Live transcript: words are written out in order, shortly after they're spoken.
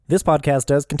This podcast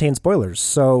does contain spoilers,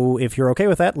 so if you're okay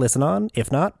with that, listen on.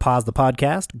 If not, pause the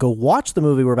podcast, go watch the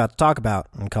movie we're about to talk about,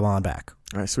 and come on back.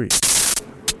 All right, sweet.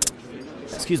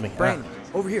 Excuse me. Brandon,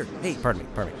 over here. Hey, Pardon me.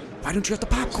 why don't you have the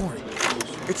popcorn?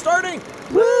 It's starting!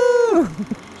 Woo!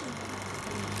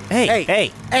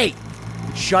 Hey. Hey!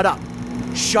 Shut up.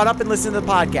 Shut up and listen to the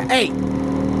podcast. Hey!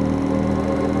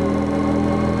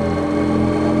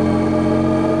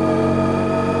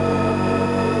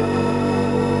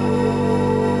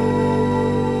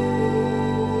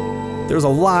 There's a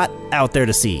lot out there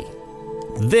to see.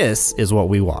 This is what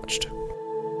we watched.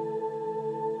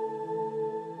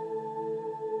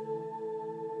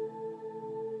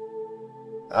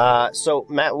 So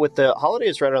Matt, with the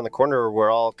holidays right around the corner,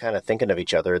 we're all kind of thinking of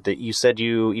each other. That you said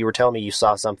you were telling me you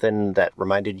saw something that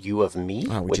reminded you of me,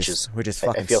 we're just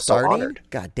fucking I feel starting. so honored.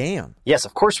 God damn. Yes,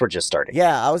 of course we're just starting.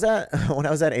 Yeah, when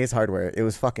I was at Ace Hardware, it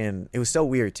was so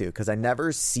weird too, because I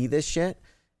never see this shit.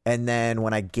 And then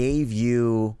when I gave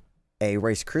you a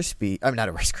Reese's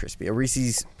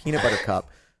peanut butter cup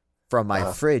from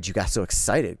my fridge, you got so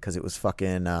excited because it was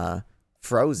fucking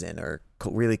frozen or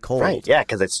really cold. Right, yeah,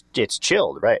 because it's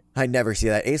chilled, right? I never see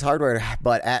that. Ace Hardware,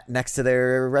 but next to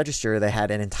their register, they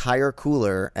had an entire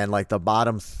cooler, and like the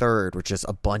bottom third were just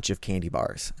a bunch of candy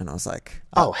bars. And I was like,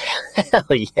 oh hell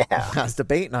yeah. I was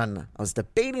debating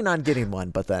on getting one,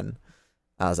 but then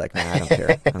I was like, nah, I don't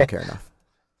care. I don't care enough.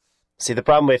 See, the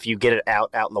problem if you get it out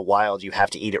in the wild, you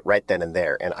have to eat it right then and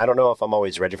there. And I don't know if I'm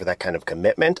always ready for that kind of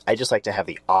commitment. I just like to have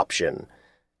the option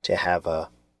to have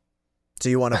a. So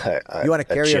you want to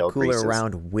carry a cooler Reese's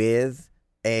around with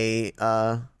a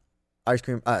ice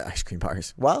cream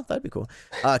bars? Well, that'd be cool.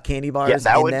 Candy bars. Yeah,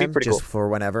 that would be them, pretty just cool. for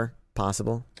whenever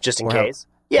possible, just in case.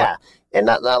 Yeah, and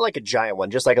not like a giant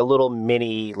one, just like a little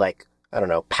mini, like I don't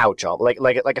know, pouch, like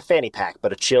a fanny pack,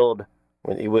 but a chilled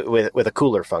with a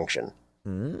cooler function.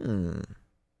 Mm.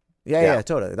 Yeah,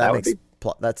 totally.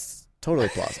 That's totally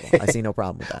plausible. I see no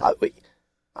problem with that.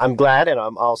 I'm glad, and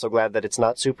I'm also glad that it's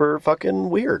not super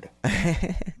fucking weird.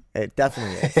 It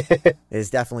definitely is. It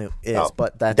definitely is. Oh,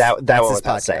 but that's that this was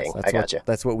without podcast. saying. I got you.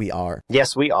 That's what we are.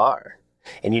 Yes, we are.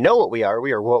 And you know what we are?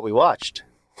 We are what we watched.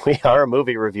 We are a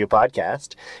movie review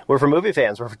podcast. We're for movie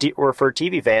fans. We're for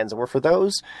TV fans, and we're for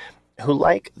those who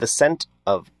like the scent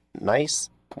of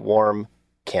nice, warm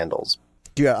candles.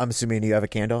 I'm assuming you have a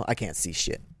candle. I can't see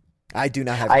shit. I do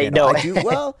not have a candle. I know. I do.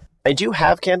 Well, I do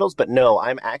have candles, but no,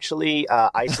 I'm actually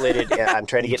isolated. I'm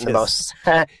trying to get in the most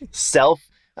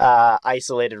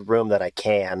self-isolated room that I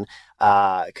can,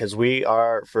 because we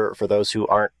are, for those who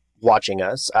aren't watching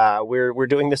us, we're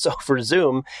doing this over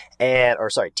Zoom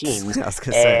Teams,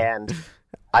 and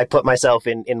I put myself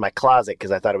in my closet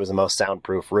because I thought it was the most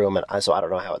soundproof room, and so I don't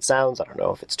know how it sounds. I don't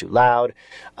know if it's too loud,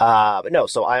 but no.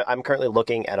 So I'm currently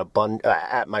looking at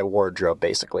at my wardrobe,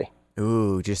 basically.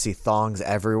 Ooh, do you see thongs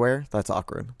everywhere? That's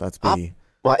awkward. That's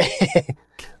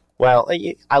well,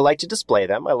 I like to display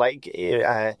them. I like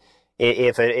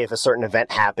if a certain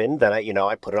event happened, then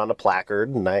I put it on a placard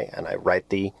and I write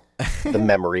the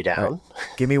memory down. Right.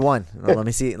 Give me one. Let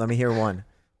me see. Let me hear one.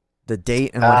 The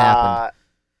date and what happened.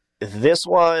 This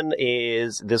one's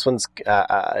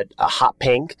a hot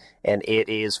pink, and it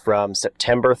is from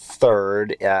September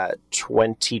 3rd,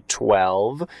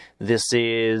 2012. This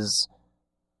is.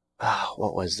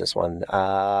 What was this one?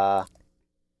 I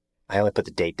only put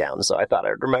the date down, so I thought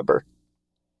I'd remember.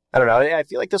 I don't know. I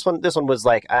feel like this one was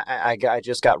like I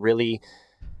just got really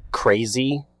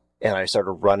crazy, and I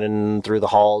started running through the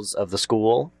halls of the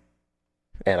school,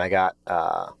 and I got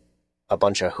a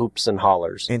bunch of hoops and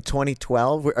hollers. In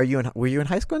 2012, were you in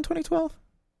high school in 2012?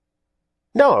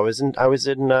 No, I was in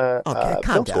okay, calm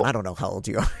down. School. I don't know how old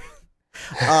you are.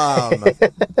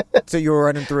 So you were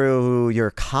running through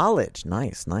your college.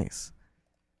 Nice.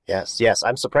 Yes.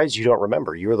 I'm surprised you don't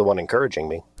remember. You were the one encouraging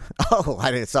me. Oh,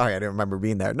 I didn't remember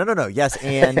being there. No. Yes,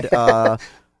 and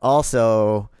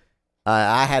also,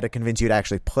 I had to convince you to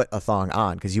actually put a thong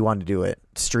on because you wanted to do it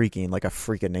streaking like a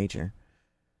freak of nature.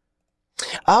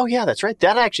 Oh yeah, that's right.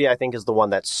 That actually, I think, is the one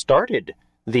that started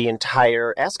the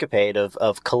entire escapade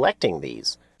of collecting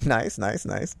these. Nice. I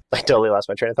totally lost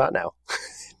my train of thought now.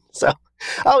 So,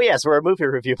 yes, we're a movie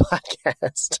review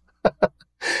podcast.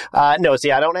 No,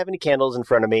 see, I don't have any candles in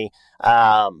front of me,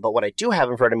 but what I do have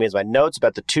in front of me is my notes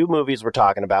about the two movies we're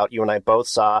talking about. You and I both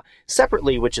saw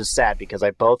separately, which is sad because I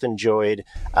both enjoyed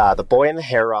The Boy and the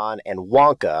Heron and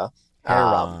Wonka.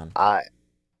 Heron the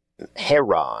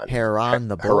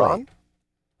boy. Heron?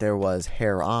 There was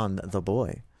hair on the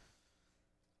boy.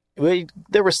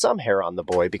 There was some hair on the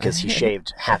boy because he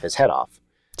shaved half his head off.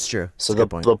 It's true. So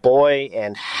the boy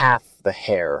and half the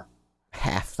hair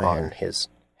on his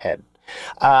head.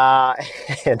 Uh,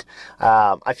 and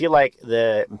I feel like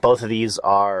both of these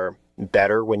are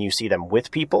better when you see them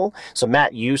with people. So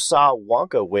Matt, you saw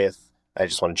Wonka with. I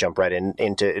just want to jump right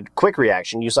into quick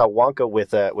reaction. You saw Wonka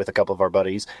with a couple of our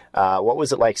buddies. What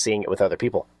was it like seeing it with other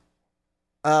people?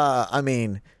 I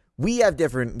mean, we have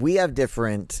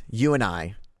different. You and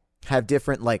I have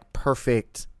different like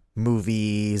perfect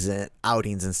movies and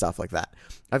outings and stuff like that.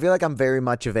 I feel like I'm very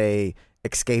much of a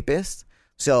escapist,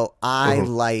 so I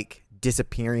like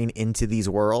disappearing into these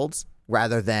worlds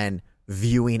rather than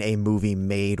viewing a movie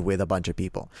made with a bunch of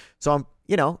people. So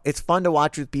it's fun to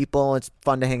watch with people. It's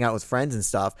fun to hang out with friends and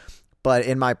stuff. But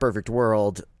in my perfect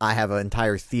world, I have an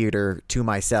entire theater to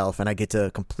myself, and I get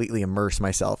to completely immerse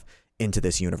myself into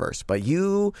this universe. But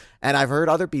you, and I've heard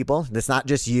other people, it's not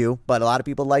just you, but a lot of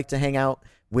people like to hang out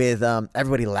with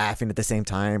everybody laughing at the same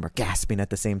time or gasping at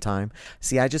the same time.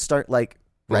 See, I just start like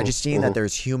registering that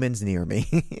there's humans near me.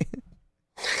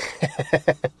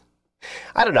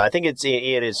 I don't know. I think it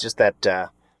is just that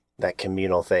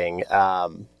communal thing.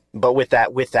 But with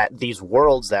that, these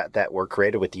worlds that were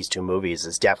created with these two movies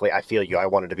is definitely. I feel you. I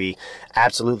wanted to be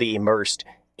absolutely immersed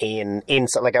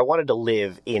inside. Like I wanted to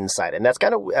live inside, and that's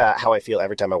kind of how I feel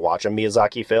every time I watch a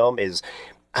Miyazaki film. Is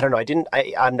I don't know.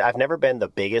 I've never been the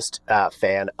biggest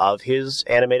fan of his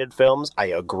animated films. I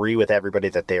agree with everybody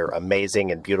that they're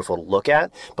amazing and beautiful to look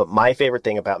at. But my favorite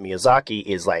thing about Miyazaki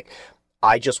is like.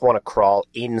 I just want to crawl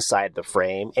inside the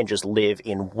frame and just live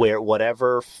in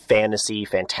whatever fantasy,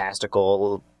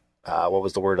 fantastical, what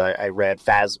was the word I read?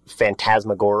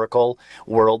 Phantasmagorical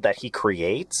world that he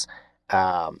creates,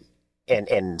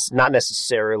 and not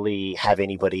necessarily have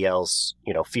anybody else,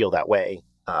 feel that way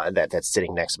that's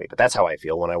sitting next to me. But that's how I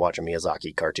feel when I watch a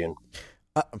Miyazaki cartoon.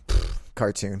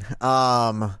 Cartoon.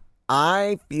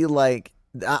 I feel like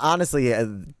honestly,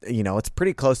 it's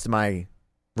pretty close to my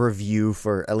review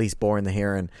for at least Born the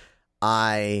Heron.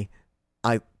 I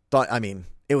thought,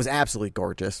 it was absolutely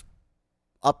gorgeous,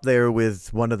 up there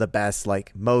with one of the best,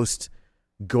 like most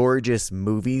gorgeous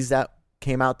movies that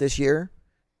came out this year.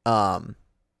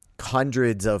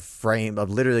 Hundreds of frame of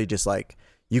literally just like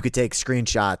you could take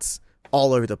screenshots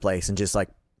all over the place and just like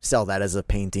sell that as a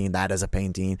painting,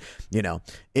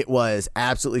 it was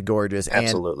absolutely gorgeous.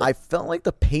 Absolutely. And I felt like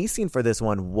the pacing for this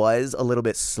one was a little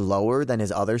bit slower than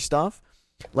his other stuff.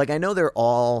 Like, I know they're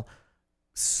all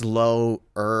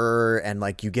slower and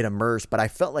like you get immersed, but I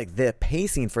felt like the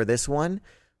pacing for this one,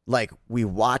 like we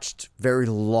watched very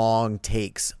long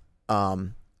takes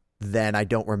than I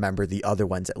don't remember the other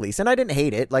ones, at least. And I didn't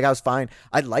hate it. Like, I was fine.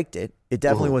 I liked it. It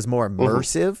definitely was more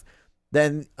immersive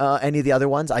than any of the other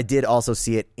ones. I did also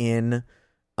see it in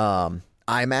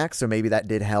IMAX, so maybe that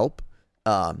did help.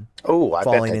 I bet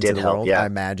that did help. World, yeah, I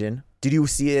imagine. Did you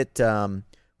see it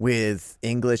with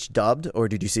English dubbed, or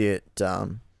did you see it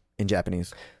in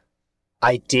Japanese?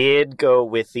 I did go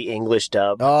with the English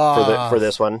dub for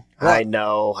this one. What? I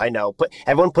know.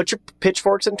 Everyone, put your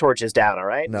pitchforks and torches down. All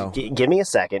right. No, give me a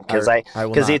second because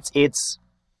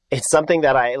it's something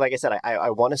that like I said,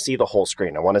 I want to see the whole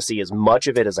screen. I want to see as much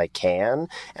of it as I can,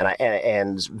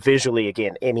 and visually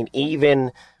again. I mean,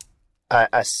 even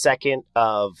a second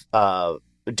of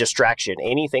distraction,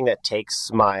 anything that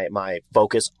takes my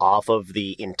focus off of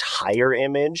the entire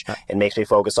image and makes me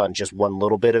focus on just one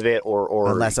little bit of it, or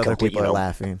unless other people are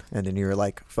laughing and then you're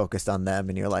like focused on them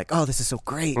and you're like, oh, this is so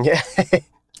great. Yeah.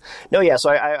 No, yeah.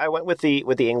 So I went with the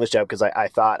English dub because I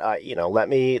thought, let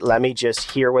me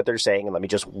just hear what they're saying and let me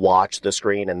just watch the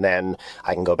screen, and then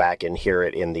I can go back and hear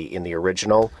it in the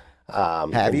original.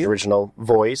 Have you? The original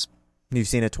voice? You've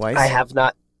seen it twice? I have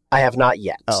not. I have not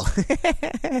yet. Oh.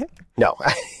 No.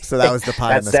 So that was the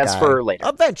pie in the sky. That's for later.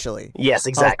 Eventually. Yes,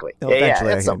 exactly.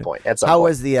 Eventually, at some point. How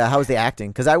was the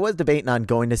acting? Because I was debating on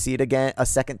going to see it again a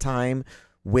second time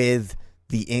with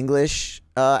the English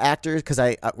actors. Because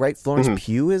Florence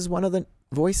Pugh is one of the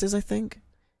voices, I think.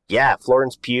 Yeah,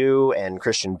 Florence Pugh and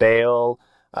Christian Bale.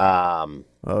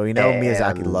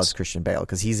 Miyazaki loves Christian Bale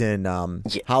because he's in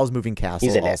Howl's Moving Castle.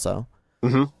 He's in also.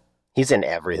 He's in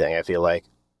everything. I feel like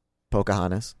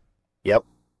Pocahontas. Yep.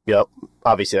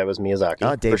 Obviously, that was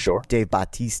Miyazaki for sure. Dave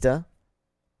Bautista.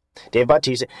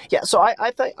 Yeah. So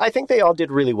I think they all did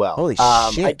really well. Holy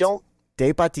shit!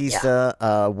 Dave Bautista,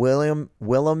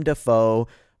 Willem Dafoe,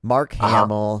 Mark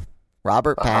Hamill,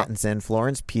 Robert Pattinson,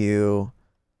 Florence Pugh.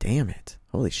 Damn it!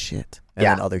 Holy shit! And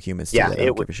then other humans too that I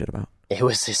don't give a shit about. It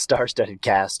was a star-studded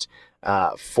cast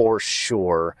for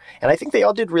sure, and I think they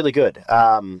all did really good.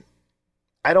 I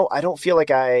don't feel like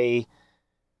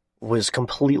was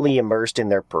completely immersed in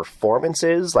their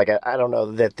performances. Like, I don't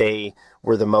know that they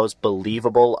were the most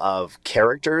believable of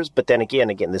characters, but then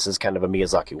again, this is kind of a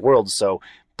Miyazaki world, so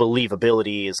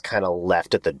believability is kind of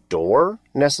left at the door,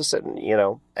 necessarily, you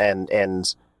know, and I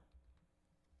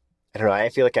don't know, I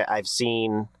feel like I've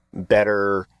seen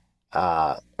better,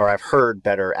 or I've heard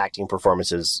better acting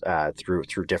performances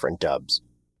through different dubs.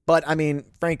 But I mean,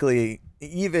 frankly,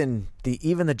 even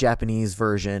the Japanese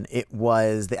version, it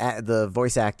was the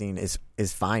voice acting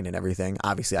is fine and everything.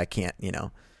 Obviously, I can't, you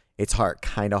know, it's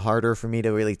kind of harder for me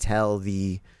to really tell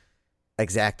the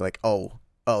exact, like, oh,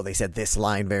 they said this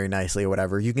line very nicely or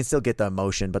whatever. You can still get the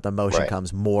emotion, but the emotion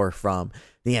comes more from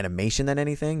the animation than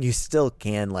anything. You still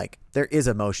can, like, there is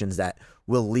emotions that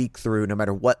will leak through no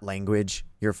matter what language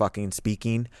you're fucking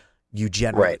speaking. You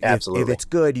generally, absolutely. If it's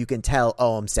good, you can tell,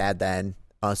 oh, I'm sad then.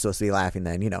 I'm supposed to be laughing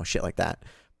then, you know, shit like that.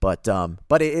 But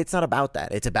it's not about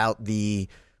that. It's about the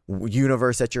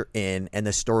universe that you're in and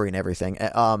the story and everything.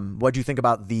 What do you think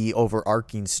about the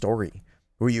overarching story?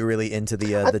 Were you really into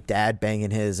the dad banging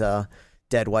his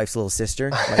dead wife's little sister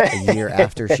like a year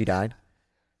after she died?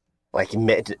 Like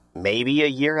maybe a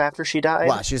year after she died?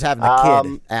 Well, she was having a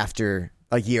kid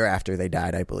a year after they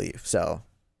died, I believe. So.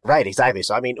 Right, exactly.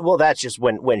 So, I mean, well, that's just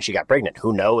when she got pregnant.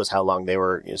 Who knows how long they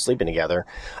were sleeping together.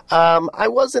 I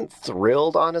wasn't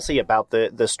thrilled, honestly, about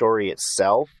the story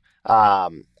itself.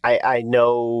 I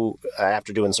know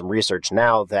after doing some research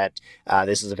now that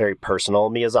this is a very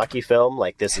personal Miyazaki film.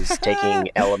 Like, this is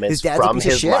taking elements from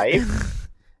his life.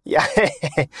 Yeah.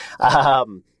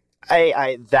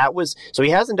 So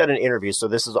he hasn't done an interview, so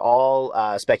this is all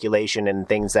speculation and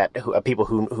things that people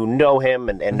who know him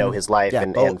and know his life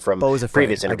and from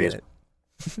previous interviews.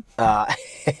 That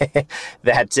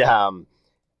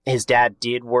his dad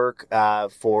did work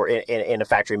in a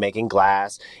factory making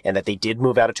glass, and that they did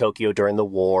move out of Tokyo during the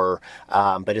war.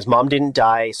 But his mom didn't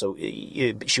die, so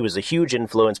she was a huge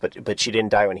influence, but she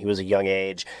didn't die when he was a young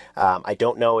age. I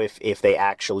don't know if they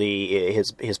actually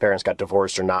his parents got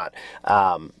divorced or not.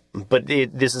 But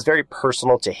this is very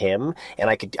personal to him, and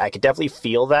I could definitely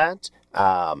feel that.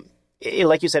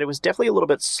 Like you said, it was definitely a little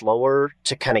bit slower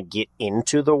to kind of get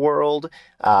into the world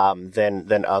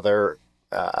than other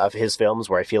of his films,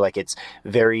 where I feel like it's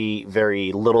very,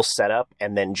 very little setup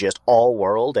and then just all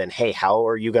world. And hey, how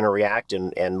are you going to react?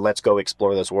 And let's go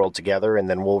explore this world together, and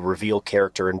then we'll reveal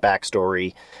character and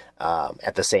backstory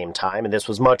at the same time. And this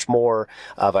was much more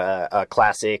of a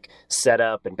classic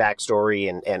setup and backstory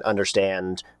and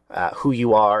understand who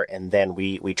you are, and then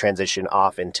we transition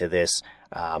off into this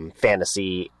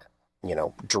fantasy, you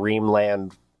know,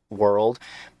 dreamland world.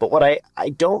 But what I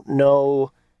don't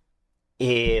know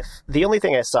if the only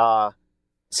thing I saw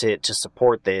to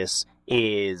support this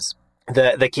is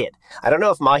the kid. I don't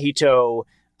know if Mahito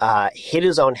hit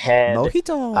his own head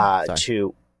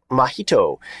to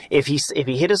Mahito, if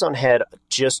he hit his own head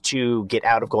just to get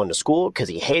out of going to school because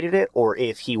he hated it, or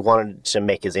if he wanted to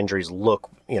make his injuries look,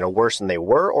 you know, worse than they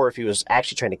were, or if he was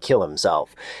actually trying to kill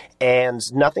himself. And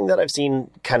nothing that I've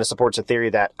seen kind of supports a theory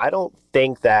that I don't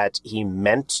think that he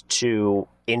meant to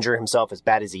injure himself as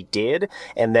bad as he did,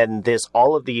 and then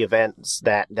all of the events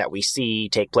that we see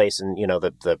take place in, you know,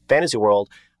 the fantasy world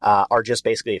are just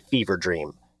basically a fever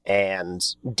dream and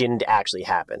didn't actually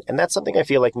happen. And that's something I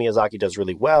feel like Miyazaki does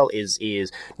really well is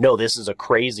no, this is a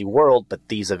crazy world, but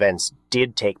these events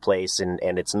did take place, and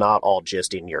it's not all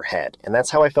just in your head. And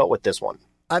that's how I felt with this one.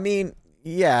 I mean,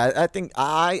 yeah, I think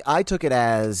I took it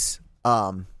as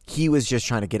he was just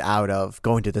trying to get out of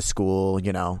going to the school,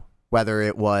 you know, whether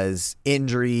it was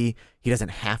injury, he doesn't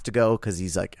have to go because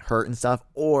he's like hurt and stuff,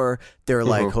 or they're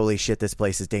like, holy shit, this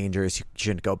place is dangerous, you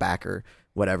shouldn't go back, or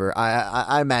whatever.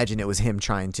 I imagine it was him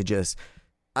trying to just,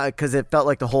 because it felt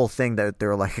like the whole thing that they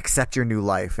were like, accept your new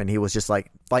life, and he was just like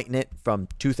fighting it from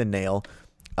tooth and nail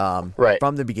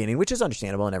from the beginning, which is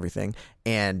understandable and everything.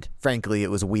 And frankly, it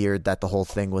was weird that the whole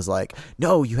thing was like,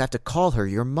 no, you have to call her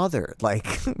your mother. Like,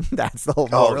 that's the whole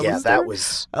moral of the story.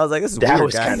 I was like, this is weird, that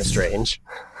was kind of strange.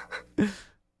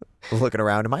 Looking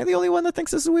around, am I the only one that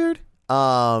thinks this is weird?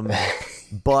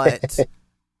 But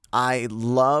I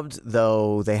loved,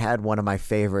 though, they had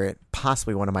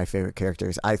possibly one of my favorite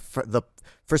characters.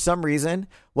 For some reason,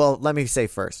 well, let me say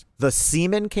first, the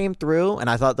seamen came through, and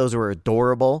I thought those were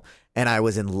adorable, and I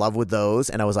was in love with those,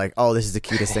 and I was like, oh, this is the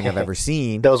cutest thing I've ever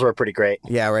seen. Those were pretty great.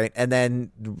 Yeah, right. And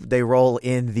then they roll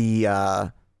in the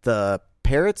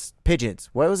pigeons.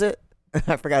 What was it?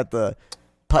 I forgot the...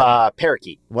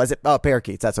 parakeet. Was it? Oh,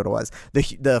 parakeets. That's what it was.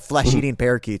 The flesh-eating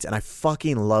parakeets, and I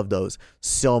fucking love those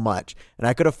so much. And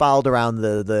I could have followed around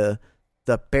the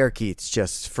the parakeets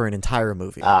just for an entire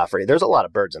movie. There's a lot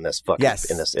of birds in this fucking yes,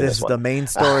 in this one. The main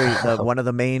story, one of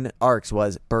the main arcs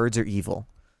was birds are evil.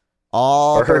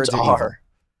 All birds are evil.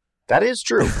 That is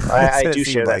true. I do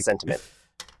share that sentiment.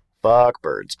 Fuck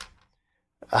birds.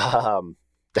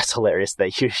 That's hilarious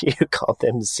that you call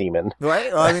them semen.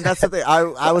 Right? Well, I mean, that's the thing.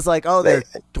 I was like, oh, they're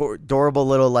adorable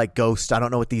little like ghosts. I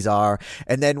don't know what these are.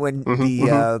 And then when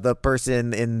the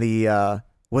person in the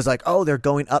was like, oh, they're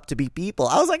going up to be people.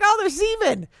 I was like, oh, they're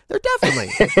semen. They're definitely.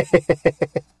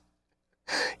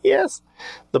 Yes.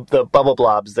 The bubble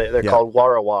blobs, they're called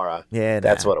wara wara. Yeah,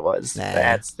 that's what it was. Nah.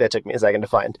 That took me a second to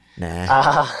find.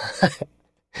 Nah.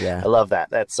 Yeah. I love that.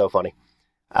 That's so funny.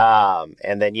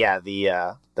 And then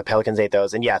the pelicans ate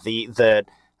those, and the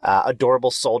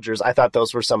adorable soldiers. I thought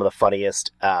those were some of the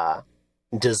funniest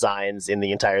designs in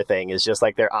the entire thing. Is just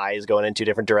like their eyes going in two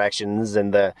different directions,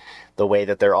 and the way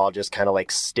that they're all just kind of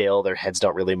like still. Their heads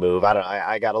don't really move.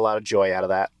 I got a lot of joy out of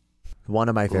that. One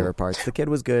of my favorite parts. The kid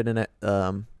was good in it,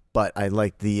 but I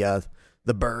liked the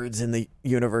birds in the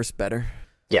universe better.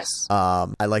 Yes.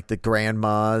 I like the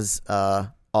grandmas.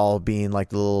 All being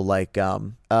like little like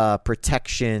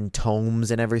protection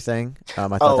tomes and everything. I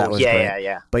thought that was great.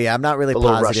 Yeah. But I'm not really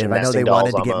positive. I know they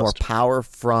wanted to get more power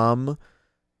from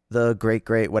the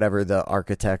great whatever the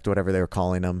architect, whatever they were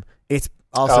calling him. It's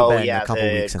also been a couple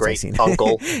weeks since I've seen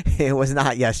uncle. it. It was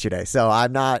not yesterday, so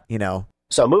I'm not.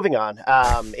 So moving on.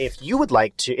 If you would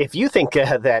like to, if you think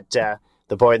that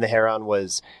The Boy and the Heron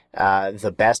was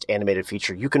the best animated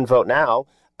feature, you can vote now.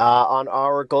 On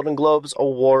our Golden Globes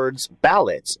Awards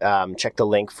ballot. Check the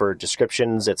link for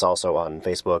descriptions. It's also on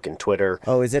Facebook and Twitter.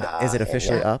 Oh, is it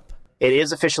officially up? It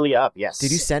is officially up, yes.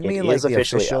 Did you send me the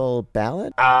official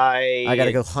ballot? I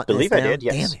gotta go hunt believe this I down? did,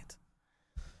 yes. Damn it.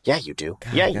 Yeah, you do.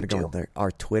 God, yeah, I gotta you go do. on there.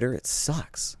 Our Twitter, it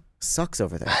sucks. Sucks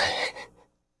over there.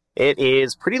 It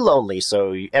is pretty lonely,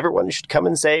 so everyone should come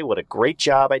and say what a great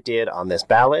job I did on this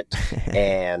ballot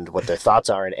and what their thoughts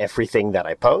are in everything that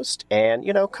I post, and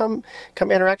come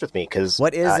interact with me, because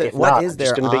what is it? What is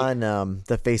there on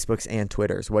the Facebooks and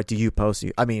Twitters? What do you post?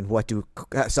 What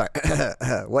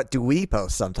do we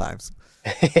post sometimes?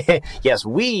 Yes,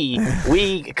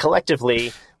 we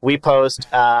collectively we post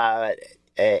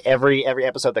every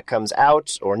episode that comes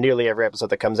out, or nearly every episode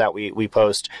that comes out. We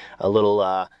post a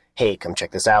little. Hey, come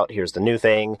check this out. Here's the new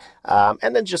thing.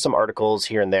 And then just some articles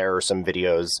here and there, or some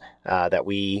videos that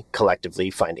we collectively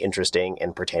find interesting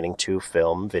and pertaining to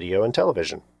film, video, and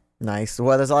television. Nice.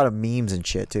 Well, there's a lot of memes and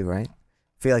shit too, right?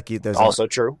 I feel like there's also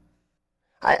true.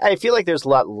 I feel like there's a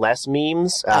lot less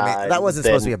memes. That wasn't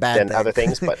supposed to be a bad thing. Other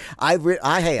things, but I'm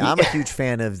a huge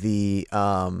fan of the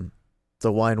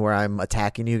one where I'm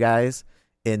attacking you guys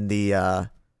in the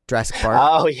Jurassic Park.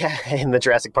 Oh yeah, in the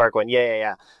Jurassic Park one.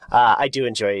 Yeah. I do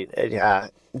enjoy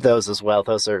those as well.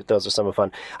 Those are some of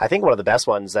fun. I think one of the best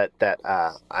ones that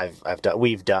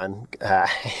we've done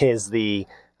is the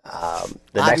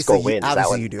next goal wins.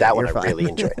 That one I really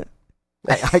enjoyed.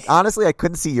 I honestly, I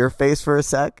couldn't see your face for a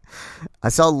sec. I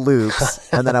saw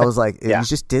Luke's, and then I was like, "You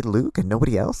just did Luke and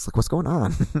nobody else? Like, what's going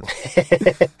on?"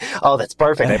 Oh, that's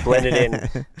perfect. I blended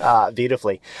in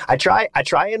beautifully. I try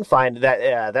and find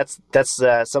that. That's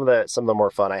some of the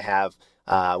more fun I have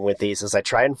with these is I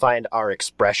try and find our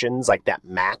expressions like that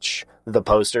match the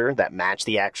poster, that match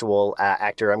the actual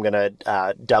actor I'm gonna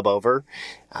dub over,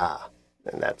 and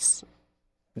that's.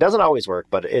 It doesn't always work,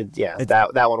 but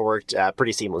that one worked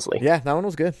pretty seamlessly. Yeah, that one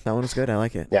was good. I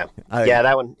like it. Yeah,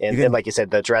 that one, and like you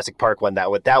said, the Jurassic Park one. That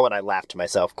one I laughed to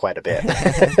myself quite a bit.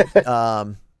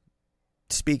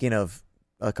 Speaking of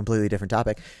a completely different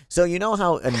topic, so you know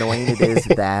how annoying it is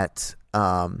that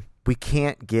we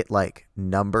can't get like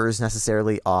numbers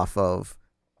necessarily off of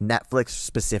Netflix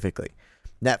specifically.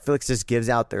 Netflix just gives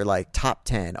out their like top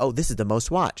 10. Oh, this is the most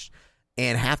watched,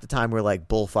 and half the time we're like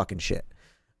bull fucking shit.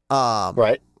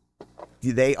 Right.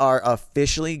 They are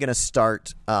officially going to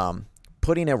start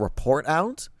putting a report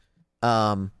out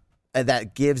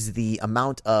that gives the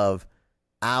amount of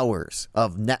hours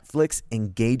of Netflix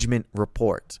engagement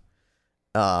report.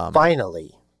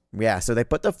 Finally. Yeah, so they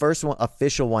put the first one,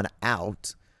 official one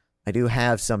out. I do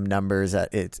have some numbers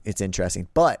that it's interesting,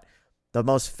 but the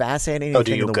most fascinating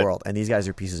thing in the world, and these guys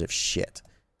are pieces of shit.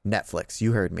 Netflix,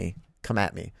 you heard me. Come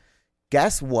at me.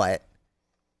 Guess what?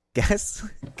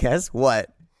 Guess what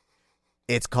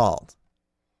it's called?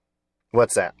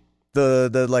 What's that?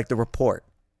 The report.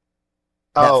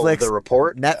 Oh, Netflix, the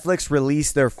report? Netflix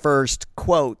released their first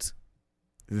quote,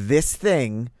 this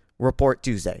thing, report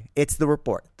Tuesday. It's the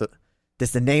report.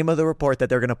 That's the name of the report that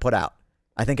they're going to put out.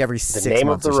 I think every 6 months. The name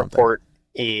of the report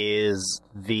is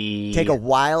the... Take a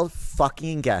wild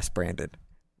fucking guess, Brandon.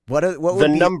 What the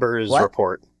numbers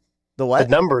report. The what? The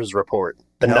numbers report.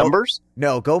 The Nope. numbers?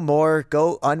 No,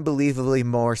 go unbelievably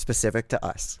more specific to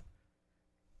us.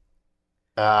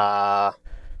 The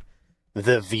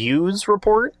views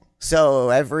report? So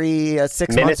every 6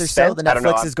 Minutes months or so, spent? the I don't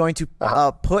know. Netflix is going to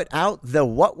put out the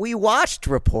What We Watched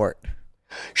report.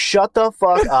 Shut the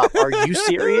fuck up. Are you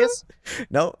serious?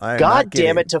 No, I'm God not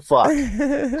damn it kidding. to fuck.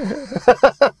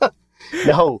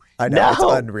 No. I know, no. it's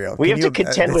unreal. We Can have you- to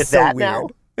contend it's with so that weird. now?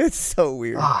 It's so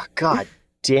weird. Oh, God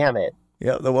damn it.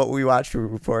 Yeah, the What We Watched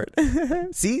report.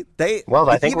 See, Well,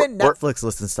 I think even we're- Netflix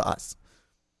listens to us.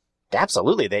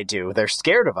 Absolutely they do. They're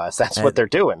scared of us. That's what And they're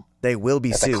doing. They will be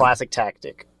That's sued. a classic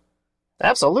tactic.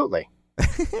 Absolutely.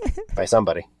 By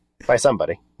somebody. By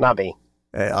somebody. Not me.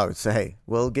 I would say, hey,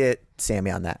 we'll get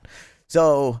Sammy on that.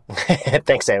 So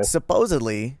Thanks, Sammy.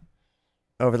 supposedly,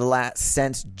 over the last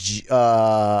since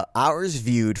hours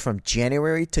viewed from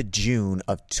January to June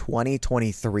of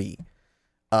 2023,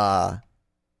 I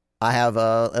have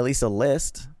at least a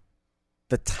list.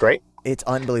 Great. It's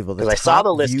unbelievable. Because I saw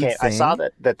the list. viewed I saw thing-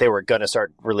 that they were going to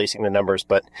start releasing the numbers,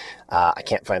 but I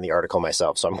can't find the article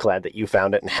myself. So I'm glad that you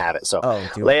found it and have it. So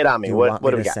lay it on me. Do you What want do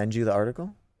me we to got? send you the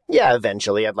article? Yeah,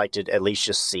 eventually. I'd like to at least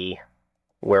just see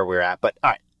where we're at. But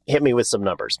all right, hit me with some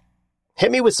numbers.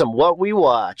 Hit me with some what we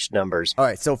watched numbers. All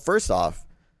right. So first off,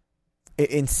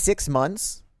 in 6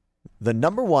 months, the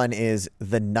number one is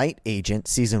The Night Agent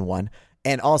season 1,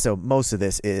 and also most of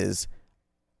this is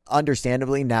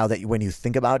understandably now that when you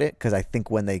think about it, because I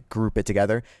think when they group it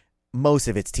together, most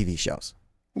of it's TV shows.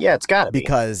 Yeah, it's got to be.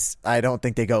 Because I don't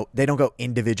think they don't go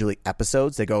individually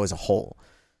episodes, they go as a whole.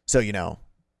 So,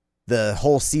 the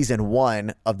whole season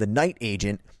 1 of The Night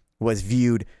Agent was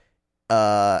viewed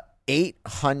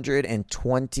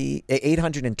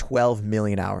 812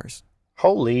 million hours.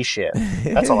 Holy shit.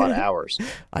 That's a lot of hours.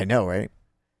 I know, right?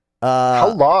 How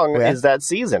long yeah. is that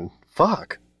season?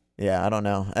 Fuck. Yeah, I don't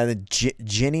know. And then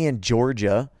Ginny and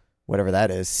Georgia, whatever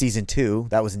that is, season 2,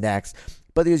 that was next.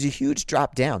 But there's a huge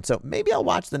drop down. So maybe I'll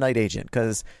watch The Night Agent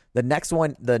because the next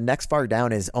far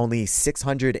down is only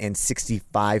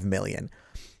 665 million.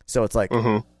 So it's like,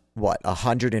 what,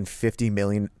 150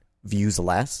 million views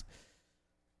less?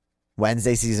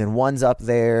 Wednesday season 1's up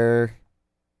there.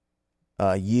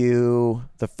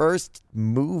 The first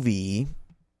movie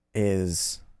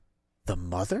is The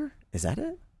Mother? Is that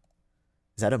it?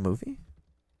 Is that a movie?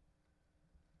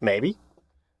 Maybe.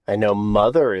 I know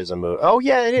Mother is a movie. Oh,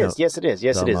 yeah, it is. No, Yes, it is.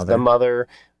 Yes, The it is. Mother. The Mother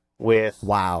with...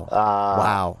 Wow. Uh,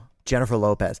 Wow. Jennifer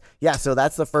Lopez. Yeah, so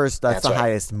that's the first, that's the right.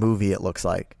 highest movie it looks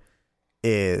like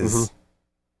is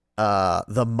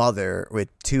The Mother with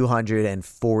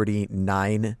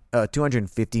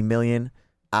 250 million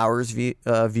hours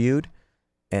viewed.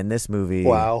 And this movie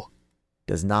Wow.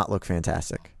 does not look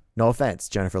fantastic. No offense,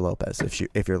 Jennifer Lopez,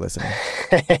 if you're listening.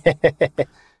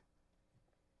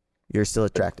 You're still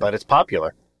attractive. But it's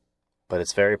popular. But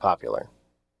it's very popular.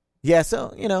 Yeah,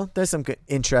 so, there's some good,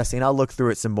 interesting. I'll look through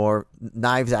it some more.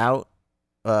 Knives Out.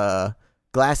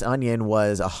 Glass Onion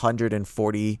was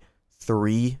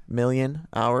 143 million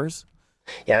hours.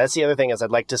 Yeah, that's the other thing is I'd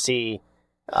like to see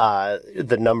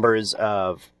the numbers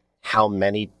of how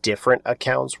many different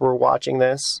accounts were watching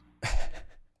this.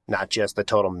 Not just the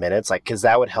total minutes, because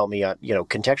that would help me,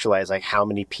 contextualize how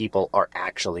many people are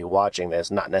actually watching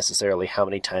this, not necessarily how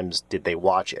many times did they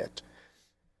watch it.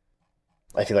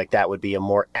 I feel like that would be a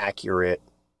more accurate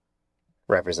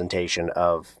representation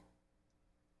of.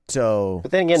 So,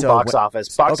 but then again, so box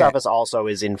office okay. also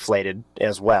is inflated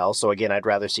as well. So again, I'd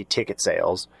rather see ticket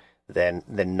sales than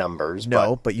numbers.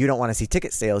 No, but you don't want to see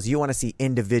ticket sales. You want to see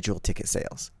individual ticket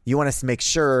sales. You want to make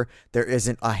sure there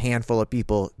isn't a handful of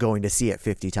people going to see it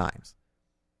 50 times.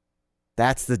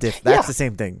 That's the That's the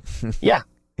same thing. Yeah,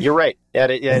 you're right.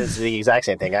 It is the exact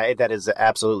same thing. That is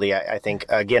absolutely, I think,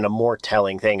 again, a more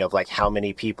telling thing of how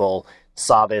many people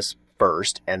saw this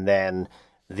first, and then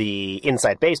the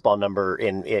Inside Baseball number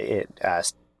in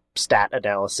stat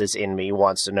analysis in me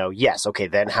wants to know, yes, okay,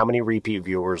 then how many repeat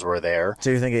viewers were there? So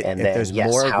you're thinking And if then, there's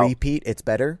yes, more repeat, it's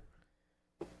better?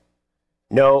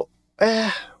 No,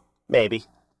 maybe.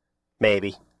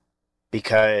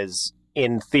 Because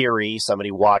in theory, somebody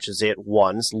watches it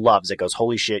once, loves it, goes,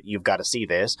 holy shit, you've got to see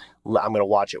this. I'm going to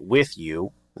watch it with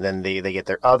you. Then they get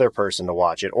their other person to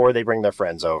watch it, or they bring their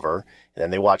friends over, and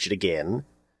then they watch it again.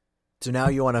 So now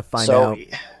you want to find out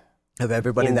of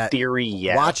everybody in that theory,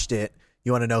 watched it.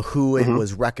 You want to know who it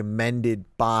was recommended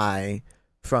by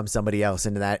from somebody else,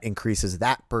 and that increases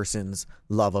that person's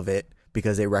love of it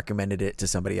because they recommended it to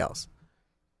somebody else.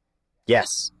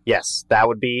 Yes, that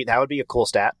would be a cool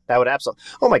stat. That would absolutely.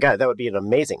 Oh my god, that would be an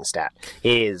amazing stat.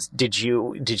 Did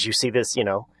you see this?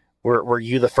 were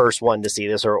you the first one to see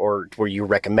this, or were you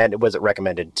recommended? Was it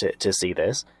recommended to see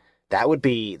this? That would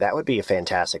be a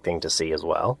fantastic thing to see as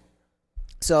well.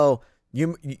 So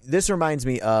this reminds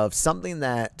me of something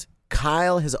that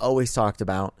Kyle has always talked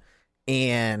about,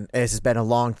 and this has been a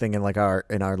long thing in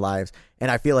our lives. And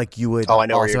I feel like you would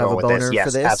also have a boner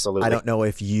for this. Absolutely. I don't know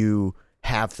if you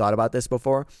have thought about this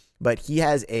before, but he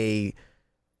has a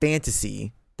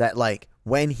fantasy that like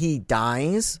when he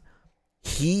dies,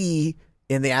 he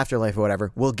in the afterlife or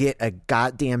whatever will get a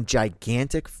goddamn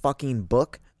gigantic fucking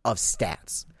book of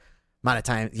stats. Amount of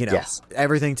time,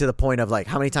 everything to the point of like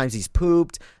how many times he's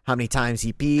pooped, how many times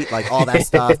he peed, like all that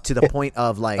stuff to the point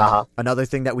of like another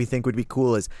thing that we think would be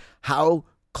cool is how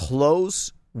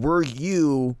close were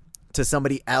you to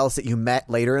somebody else that you met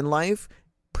later in life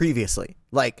previously?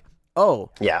 Like,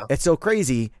 it's so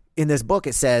crazy. In this book,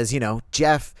 it says,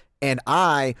 Jeff and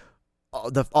I,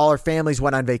 all our families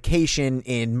went on vacation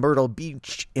in Myrtle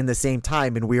Beach in the same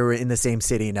time, and we were in the same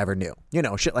city and never knew.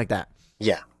 Shit like that.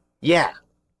 Yeah. Yeah.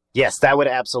 Yes, that would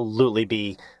absolutely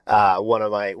be one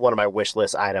of my wish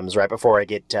list items right before I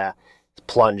get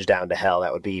plunged down to hell.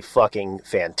 That would be fucking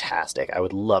fantastic. I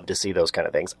would love to see those kind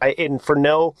of things. And for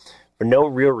no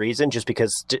real reason, just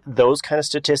because those kind of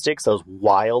statistics, those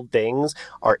wild things,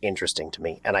 are interesting to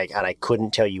me, and I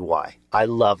couldn't tell you why. I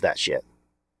love that shit.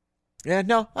 Yeah,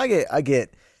 no, I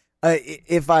get.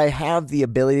 If I have the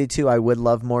ability to, I would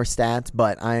love more stats,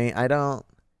 but I don't.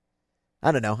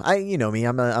 I don't know. You know me.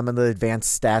 I'm in the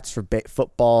advanced stats for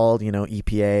football,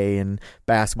 EPA and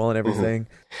basketball and everything.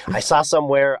 Mm-hmm. I saw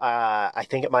somewhere, I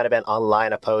think it might have been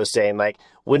online, a post saying like,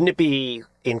 wouldn't it be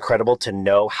incredible to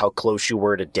know how close you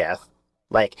were to death?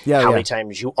 Like how many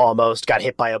times you almost got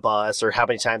hit by a bus, or how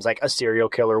many times like a serial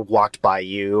killer walked by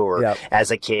you, or as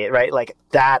a kid, right? Like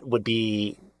that would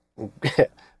be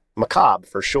macabre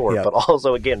for sure, but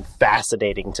also again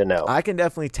fascinating to know. I can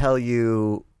definitely tell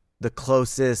you the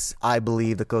closest I've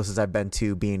been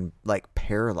to being like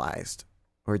paralyzed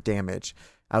or damaged.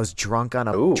 I was drunk on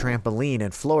a trampoline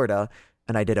in Florida,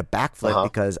 and I did a backflip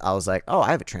because I was like, I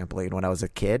have a trampoline when I was a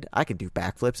kid. I can do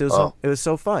backflips. It was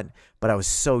so fun, but I was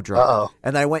so drunk.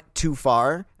 And I went too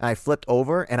far, and I flipped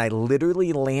over, and I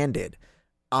literally landed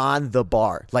on the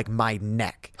bar, like my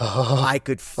neck. I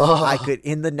could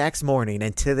in the next morning,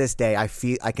 and to this day, I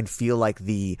can feel like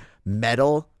the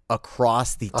metal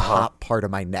across the top part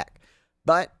of my neck.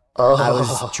 But I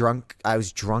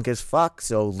was drunk as fuck,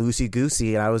 so loosey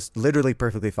goosey, and I was literally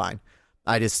perfectly fine.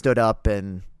 I just stood up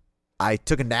and I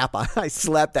took a nap. I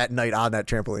slept that night on that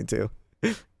trampoline too.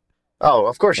 Oh,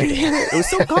 of course you did. It was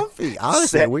so comfy.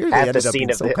 Honestly, weirdly at the scene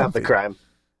of the crime.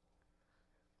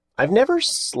 I've never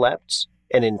slept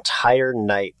an entire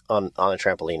night on a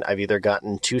trampoline. I've either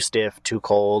gotten too stiff, too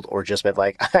cold, or just been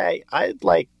like, I'd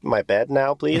like my bed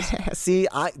now, please. See,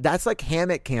 that's like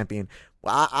hammock camping.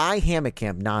 I hammock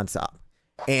camp nonstop,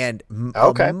 and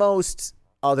most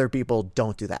other people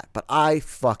don't do that, but I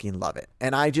fucking love it.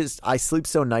 And I sleep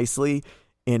so nicely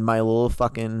in my little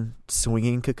fucking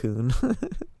swinging cocoon.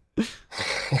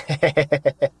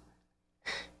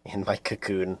 In my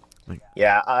cocoon.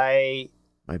 Yeah,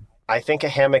 I think a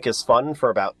hammock is fun for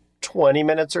about 20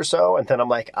 minutes or so, and then I'm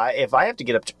like, if I have to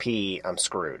get up to pee, I'm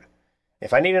screwed.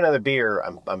 If I need another beer,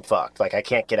 I'm fucked. Like, I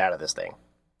can't get out of this thing.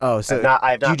 Oh, so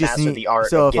I've not mastered the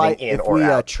art of getting in or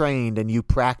out. If we trained and you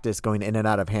practice going in and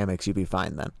out of hammocks, you'd be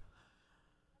fine then.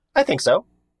 I think so,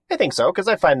 because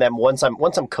I find them once I'm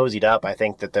cozied up, I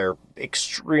think that they're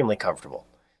extremely comfortable.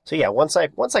 So yeah, once I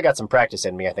got some practice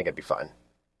in me, I think I'd be fine.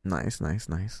 Nice.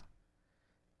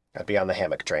 I'd be on the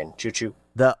hammock train. Choo choo.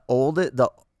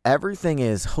 Everything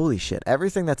is holy shit.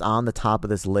 Everything that's on the top of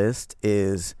this list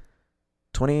is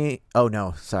Ginny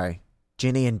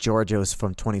and Giorgio's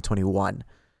from 2021.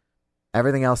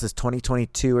 Everything else is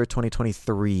 2022 or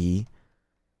 2023.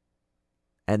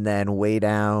 And then way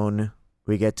down,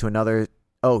 we get to another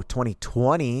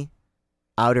 2020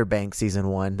 Outer Banks season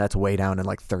 1. That's way down in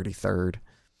like 33rd.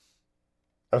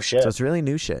 Oh shit. So it's really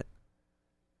new shit.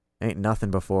 Ain't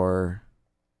nothing before.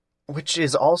 Which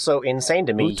is also insane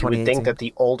to me. You would think that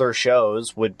the older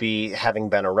shows would be, having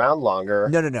been around longer.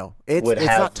 No. It's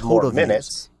not total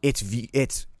minutes.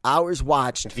 It's hours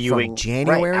watched from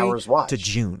January to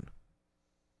June.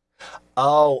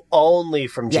 Oh, only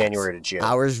from January to June.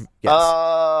 Hours. Yes.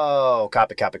 Oh,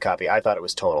 copy. I thought it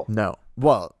was total. No.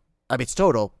 Well, I mean, it's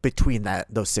total between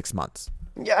those 6 months.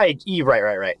 Yeah,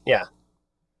 right. Yeah.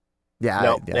 Yeah.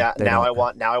 No. Now I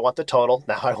want the total.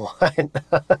 Now I want.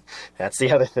 That's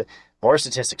the other thing. More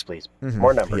statistics, please. Mm-hmm.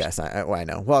 More numbers. Yes, I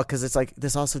know. Well, because it's like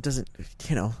this also doesn't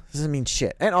mean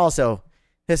shit. And also,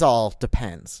 this all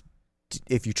depends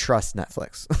if you trust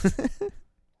Netflix.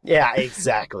 Yeah,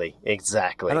 exactly. I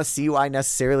don't see why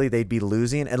necessarily they'd be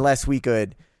losing unless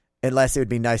it would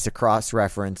be nice to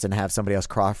cross-reference and have somebody else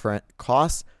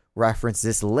cross-reference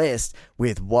this list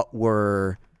with what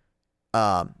were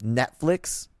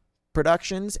Netflix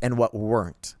productions and what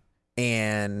weren't.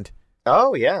 And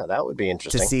oh, yeah, that would be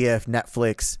interesting. To see if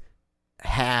Netflix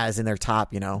has in their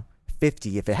top,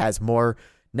 50, if it has more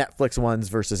Netflix ones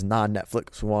versus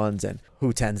non-Netflix ones, and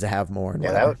who tends to have more and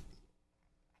whatever.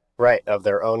 Right, of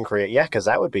their own yeah, because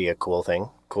that would be a cool thing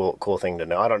thing to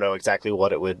know. I don't know exactly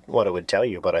what it would tell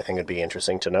you, but I think it'd be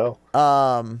interesting to know.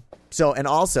 So, and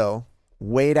also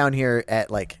way down here at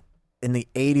like in the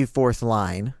 84th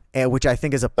line, which I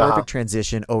think is a perfect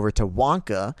transition over to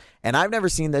Wonka. And I've never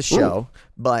seen this show,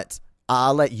 but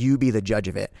I'll let you be the judge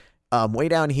of it. Way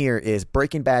down here is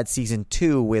Breaking Bad season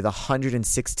 2 with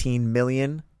 116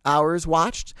 million hours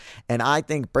watched. And I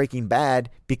think Breaking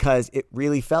Bad, because it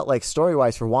really felt like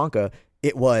story-wise for Wonka,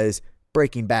 it was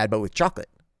Breaking Bad but with chocolate.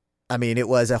 I mean, it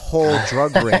was a whole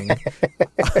drug ring,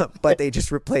 but they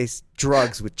just replaced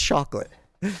drugs with chocolate.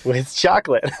 With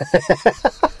chocolate.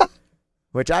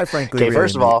 Which I frankly really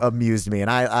first of all, amused me,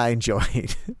 and I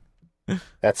enjoyed.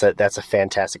 That's a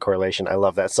fantastic correlation. I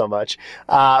love that so much.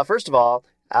 First of all,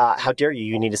 how dare you?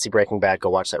 You need to see Breaking Bad. Go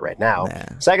watch that right now.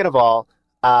 Nah. Second of all,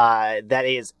 that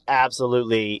is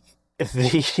absolutely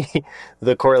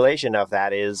the correlation of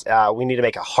that is we need to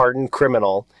make a hardened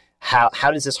criminal.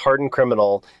 How does this hardened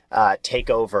criminal take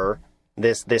over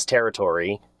this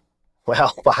territory?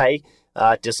 Well, by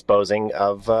disposing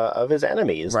of his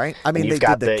enemies. Right. I mean, you've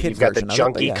got the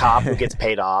junkie cop who gets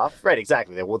paid off. Right.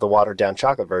 Exactly. The watered down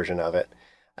chocolate version of it.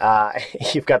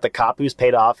 You've got the cop who's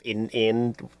paid off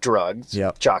in drugs,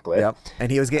 chocolate. Yep.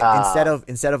 And he was getting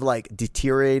instead of like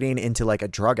deteriorating into like a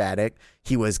drug addict,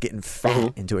 he was getting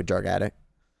fat into a drug addict.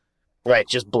 Right,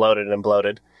 just bloated.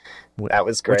 That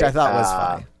was great. Which I thought was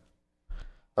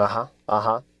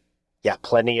funny. Yeah,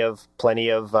 plenty of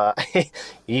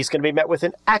he's going to be met with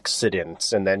an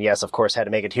accident, and then yes, of course, had to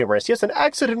make it humorous. Yes, an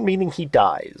accident meaning he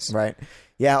dies. Right.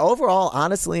 Yeah, overall,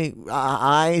 honestly,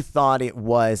 I thought it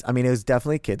was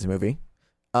definitely a kids movie.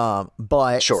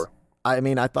 But sure. I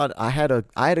mean, I thought I had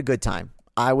a good time.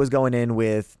 I was going in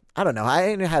with, I don't know, I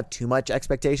didn't have too much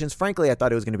expectations. Frankly, I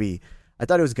thought it was going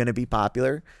to be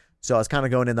popular. So I was kind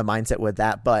of going in the mindset with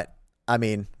that, but I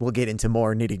mean, we'll get into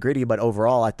more nitty-gritty, but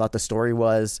overall, I thought the story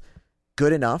was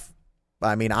good enough.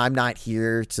 I mean, I'm not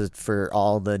here for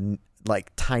all the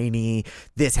like tiny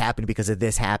this happened because of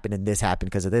this happened and this happened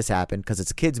because of this happened, because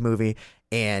it's a kids movie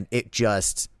and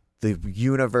the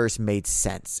universe made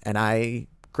sense, and I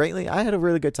had a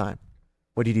really good time.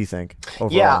 What did you think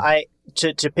overall? Yeah,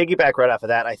 to piggyback right off of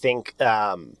that, I think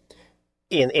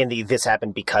in the this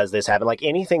happened because this happened, like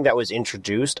anything that was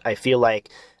introduced, I feel like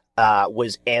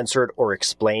was answered or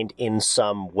explained in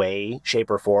some way,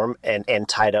 shape, or form, and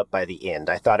tied up by the end.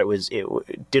 I thought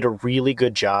it did a really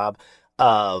good job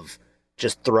of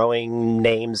just throwing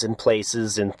names and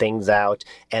places and things out,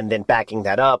 and then backing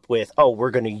that up with, oh,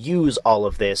 we're going to use all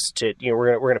of this to,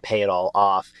 we're going to pay it all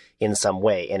off in some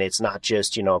way, and it's not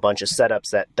just a bunch of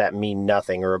setups that mean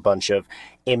nothing, or a bunch of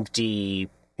empty,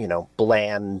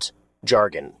 bland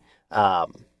jargon.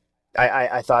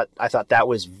 I thought that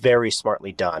was very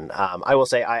smartly done. I will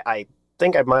say I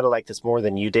think I might have liked this more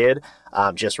than you did.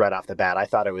 Just right off the bat, I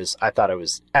thought it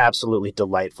was absolutely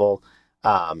delightful,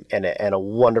 and a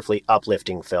wonderfully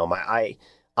uplifting film. I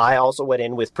also went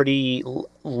in with pretty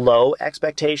low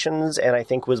expectations, and I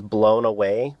think was blown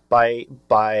away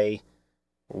by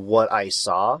what I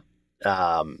saw.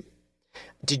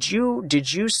 Did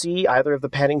you see either of the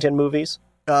Paddington movies?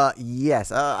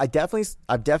 Yes. I've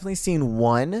definitely seen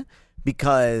one,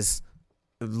 because,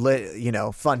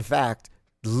 fun fact,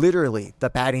 literally the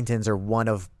Paddingtons are one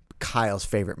of Kyle's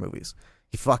favorite movies.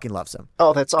 He fucking loves them.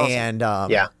 Oh, that's awesome. And,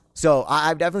 yeah. So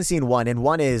I've definitely seen one, and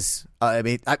one is,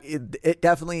 it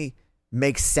definitely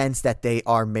makes sense that they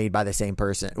are made by the same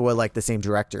person, or like the same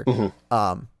director.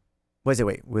 Mm-hmm. Was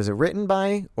it written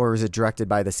by, or was it directed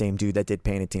by the same dude that did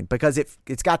Paddington? Because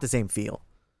it's got the same feel.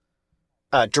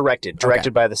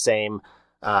 Directed by the same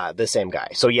guy.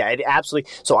 So yeah, it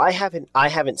absolutely. So I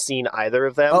haven't seen either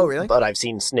of them. Oh, really? But I've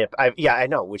seen Snip. I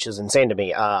know, which is insane to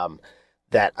me.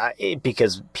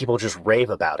 Because people just rave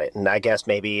about it, and I guess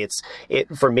maybe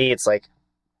for me it's like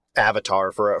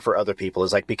Avatar for other people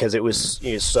is like, because it was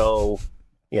so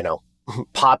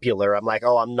popular. I'm like,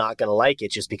 oh, I'm not gonna like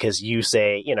it just because you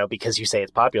say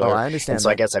it's popular. Oh, I understand. And so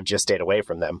I guess I've just stayed away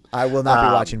from them. I will not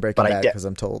be watching Breaking Bad because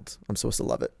I'm told I'm supposed to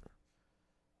love it.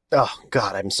 Oh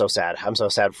God, I'm so sad. I'm so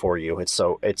sad for you. It's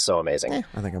so amazing.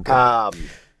 I think I'm good.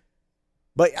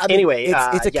 But I mean, anyway,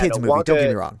 it's a kids movie. Wonka, don't get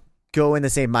me wrong. go in the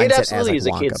same mindset as like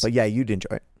Wonka. But yeah, you'd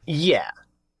enjoy it. Yeah.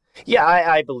 Yeah,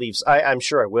 I believe so. I'm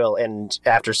sure I will. And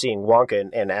after seeing Wonka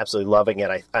and absolutely loving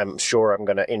it, I'm sure I'm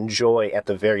going to enjoy, at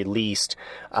the very least,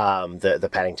 the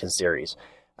Paddington series.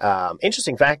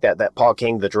 Interesting fact that Paul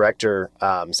King, the director,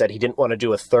 said he didn't want to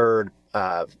do a third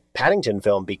Paddington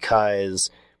film because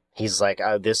he's like,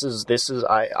 I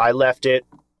left it.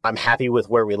 I'm happy with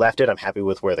where we left it. I'm happy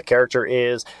with where the character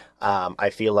is. I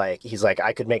feel like he's like,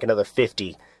 I could make another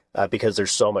 50 because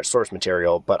there's so much source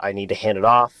material, but I need to hand it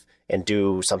off and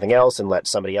do something else and let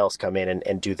somebody else come in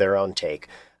and do their own take,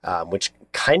 which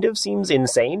kind of seems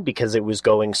insane because it was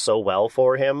going so well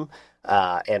for him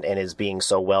and is being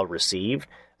so well received.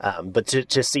 But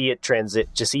to see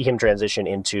him transition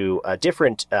into a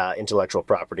different intellectual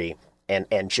property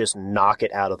and just knock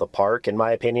it out of the park, in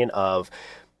my opinion, of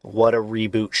what a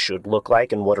reboot should look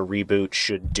like and what a reboot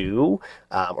should do,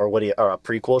 or a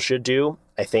prequel should do,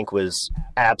 I think was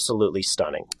absolutely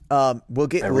stunning. We'll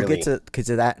get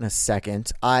to that in a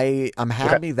second. I'm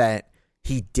happy that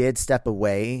he did step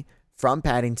away from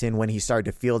Paddington when he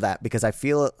started to feel that, because I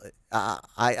feel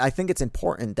I think it's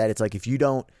important that it's like, if you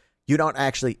don't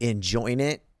actually enjoy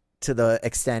it to the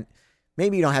extent,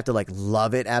 maybe you don't have to like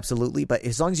love it absolutely, but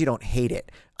as long as you don't hate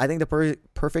it. I think the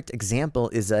perfect example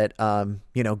is that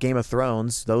Game of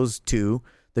Thrones, those two,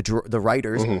 the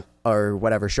writers or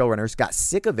whatever showrunners got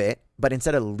sick of it, but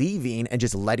instead of leaving and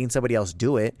just letting somebody else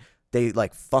do it, they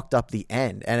like fucked up the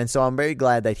end. And so I'm very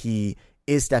glad that he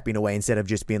is stepping away instead of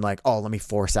just being like, oh, let me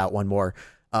force out one more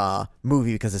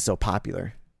movie because it's so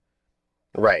popuper.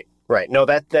 Right. No,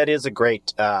 that is a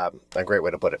great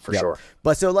way to put it, for sure.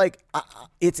 But so like,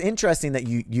 it's interesting that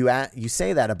you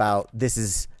say that about this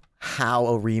is how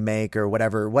a remake or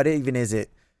whatever. What even is it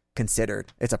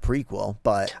considered? It's a prequel,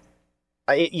 but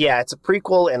it's a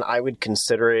prequel, and I would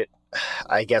consider it,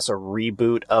 I guess, a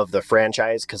reboot of the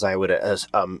franchise, because I would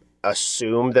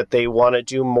assume that they want to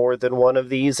do more than one of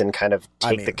these and kind of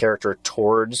take the character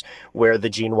towards where the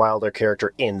Gene Wilder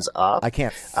character ends up. I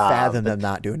can't fathom them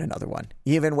not doing another one,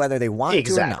 even whether they want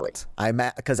to or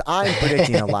not. Because I'm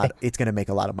predicting it's going to make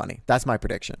a lot of money. That's my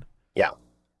prediction. Yeah.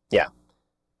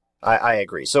 I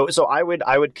agree. So I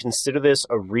would consider this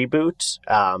a reboot,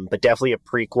 but definitely a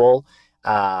prequel.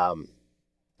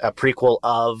 A prequel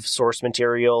of source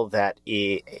material that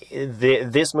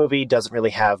this movie doesn't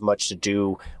really have much to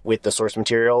do with the source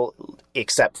material,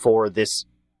 except for this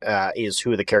is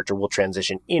who the character will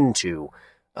transition into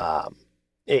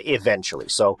eventually.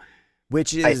 So,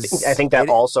 which is I think that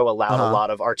also allowed a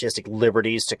lot of artistic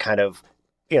liberties to kind of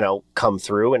come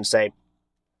through and say,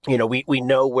 we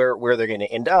know where they're going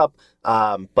to end up,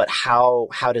 but how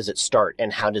does it start,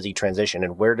 and how does he transition,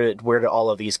 and where did all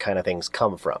of these kind of things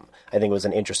come from? I think it was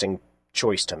an interesting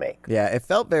choice to make. Yeah, it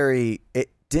felt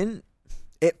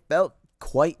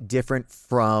quite different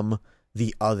from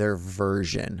the other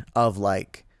version of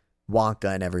like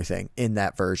Wonka and everything in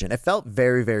that version. It felt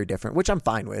very, very different, which I'm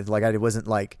fine with. Like, I wasn't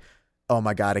like, oh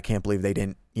my God, I can't believe they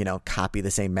didn't, copy the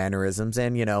same mannerisms.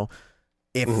 And,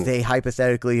 if they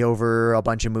hypothetically over a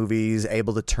bunch of movies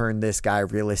able to turn this guy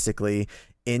realistically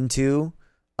into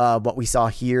what we saw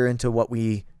here, into what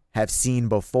we have seen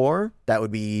before, that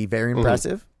would be very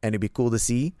impressive and it'd be cool to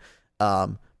see.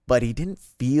 But he didn't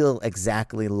feel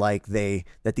exactly like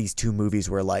that these two movies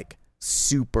were like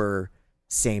super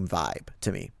same vibe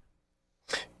to me.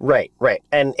 Right.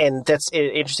 And that's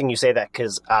interesting you say that,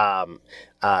 because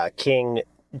King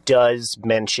does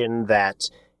mention that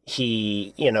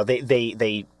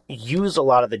they use a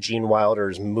lot of the Gene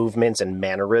Wilder's movements and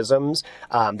mannerisms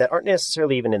that aren't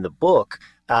necessarily even in the book,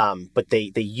 but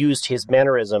they used his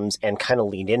mannerisms and kind of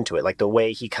leaned into it, like the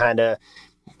way he kind of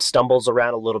stumbles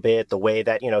around a little bit, the way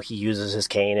that he uses his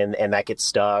cane and that gets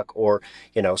stuck, or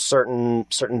certain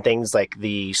things like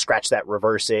the scratch that,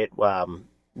 reverse it,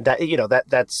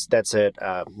 that's a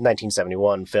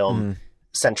 1971 film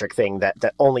centric thing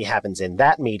that only happens in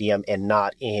that medium and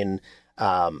not in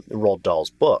Roald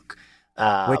Dahl's book,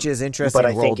 which is interesting.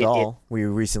 But Roald Dahl, we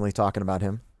were recently talking about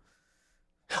him.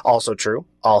 Also true.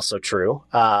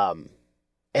 And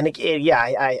I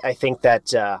think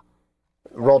that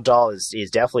Roald Dahl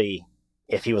is definitely,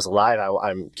 if he was alive,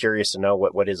 I'm curious to know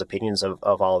what his opinions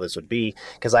of all of this would be,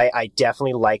 because I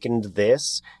definitely likened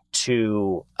this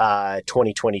to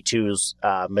 2022's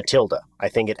Matilda. I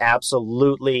think it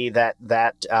absolutely,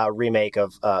 that remake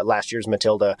of last year's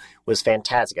Matilda was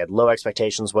fantastic. I had low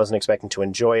expectations, wasn't expecting to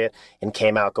enjoy it, and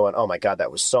came out going, oh my God,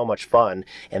 that was so much fun.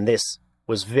 And this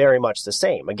was very much the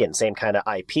same. Again, same kind of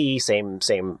IP, same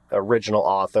original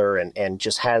author, and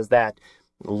just has that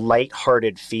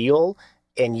lighthearted feel.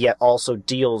 and yet also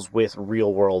deals with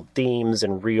real world themes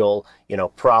and real,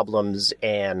 problems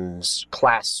and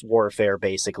class warfare,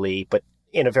 basically, but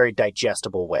in a very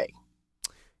digestible way.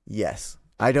 Yes.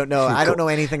 I don't know. I don't know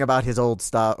anything about his old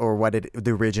stuff or what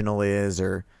the original is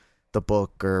or the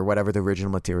book or whatever the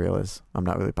original material is. I'm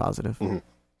not really positive.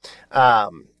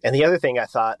 Mm-hmm. And the other thing I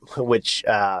thought, which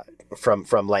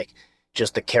from like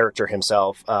just the character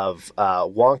himself of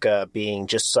Wonka being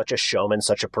just such a showman,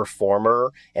 such a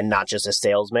performer, and not just a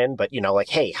salesman, but, like,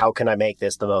 hey, how can I make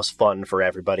this the most fun for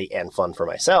everybody and fun for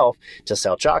myself to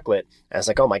sell chocolate? And I was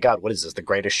like, oh my God, what is this, The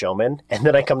Greatest Showman? And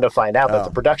then I come to find out that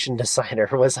the production designer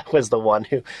was the one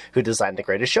who designed The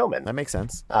Greatest Showman. That makes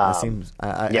sense. That seems,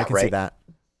 I can see that.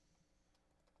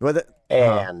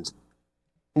 And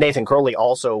Nathan Crowley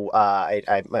also,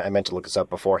 I meant to look this up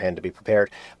beforehand to be prepared,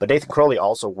 but Nathan Crowley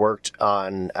also worked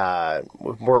with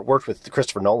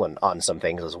Christopher Nolan on some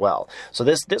things as well. So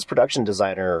this production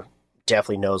designer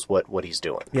definitely knows what he's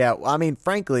doing. Yeah, I mean,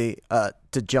 frankly,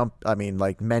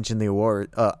 mention the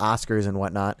award, Oscars and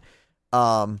whatnot.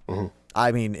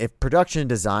 I mean, if production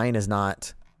design is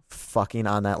not fucking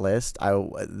on that list,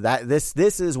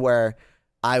 this is where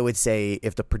I would say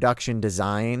if the production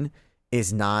design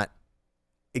is not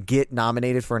get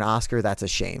nominated for an Oscar, that's a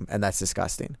shame and that's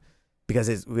disgusting because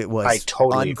it was I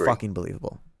totally unfucking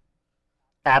believable.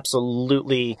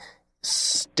 Absolutely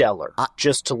stellar.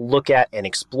 Just to look at and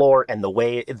explore, and the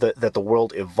way that the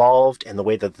world evolved and the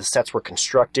way that the sets were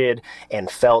constructed and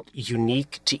felt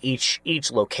unique to each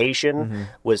location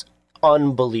was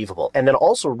unbelievable. And then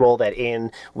also roll that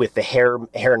in with the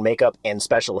Heron makeup and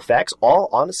special effects, all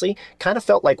honestly kind of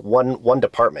felt like one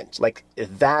department. Like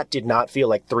that did not feel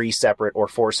like 3 separate or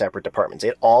 4 separate departments.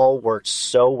 It all worked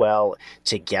so well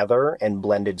together and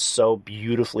blended so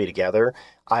beautifully together.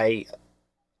 I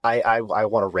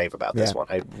want to rave about this one.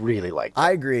 I really liked it.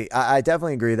 I agree. I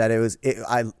definitely agree that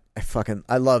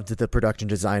I loved the production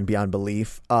design beyond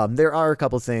belief. There are a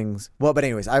couple things. Well, but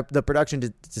anyways, the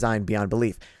production design beyond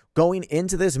belief. Going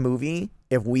into this movie,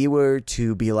 if we were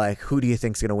to be like, who do you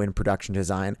think's going to win production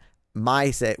design?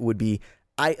 My set would be,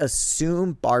 I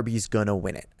assume Barbie's going to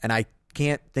win it. And I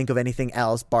can't think of anything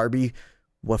else. Barbie,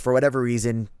 for whatever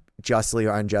reason, justly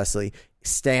or unjustly,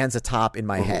 stands atop in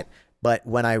my head. But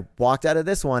when I walked out of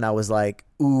this one, I was like,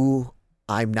 ooh,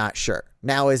 I'm not sure.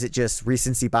 Now, is it just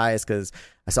recency bias because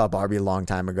I saw Barbie a long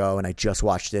time ago and I just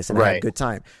watched this and I had a good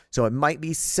time? So it might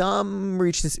be some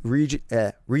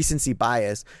recency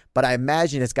bias, but I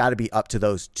imagine it's got to be up to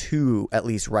those two at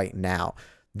least right now.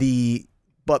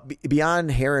 But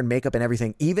beyond hair and makeup and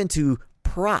everything, even to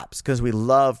props, because we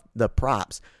love the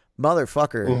props.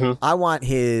 Motherfucker, I want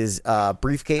his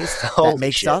briefcase that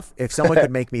makes stuff. If someone could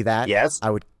make me that, yes,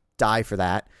 I would die for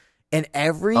that. And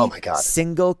every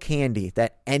single candy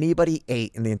that anybody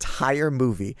ate in the entire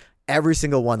movie, every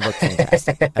single one looked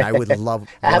fantastic. And I would love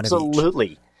one absolutely.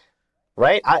 Of each.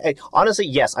 Right? I honestly,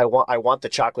 yes, I want the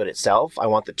chocolate itself. I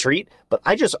want the treat, but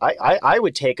I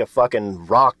would take a fucking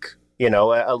rock,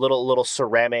 a little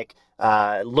ceramic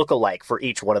look-alike for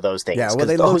each one of those things. Yeah, well,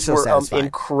 they look so satisfying.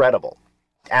 Incredible.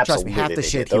 Absolutely. Trust me, half the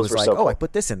shit he was like, cool. I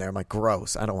put this in there. I'm like,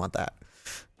 gross. I don't want that.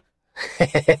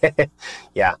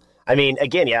 Yeah. I mean,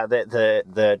 again, yeah,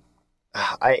 it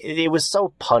was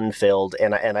so pun filled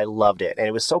and I loved it. And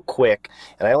it was so quick.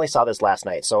 And I only saw this last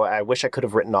night. So I wish I could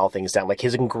have written all things down. Like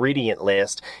his ingredient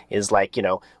list is like,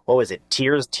 what was it?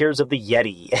 Tears of the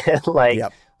Yeti. And like,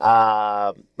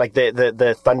 like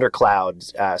the thundercloud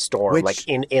storm, which, like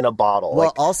in a bottle. Well,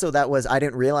 like, also that was, I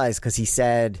didn't realize because he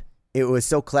said, it was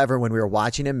so clever when we were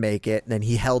watching him make it. Then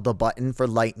he held the button for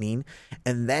lightning.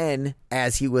 And then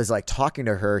as he was like talking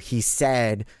to her, he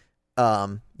said,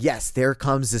 yes, there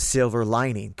comes the silver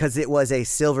lining, because it was a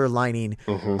silver lining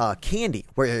candy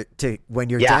where when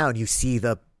you're down, you see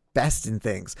the best in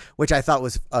things, which I thought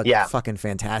was fucking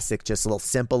fantastic. Just a little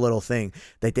simple little thing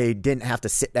that they didn't have to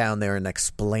sit down there and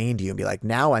explain to you and be like,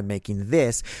 now I'm making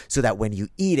this so that when you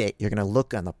eat it, you're going to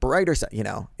look on the brighter side.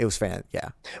 It was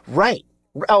Right.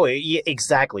 Oh, yeah,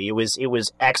 exactly. It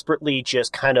was expertly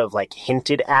just kind of like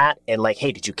hinted at and like,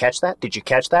 hey, did you catch that? Did you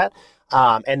catch that?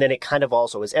 And then it kind of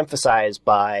also is emphasized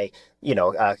by,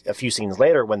 a few scenes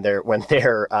later when they're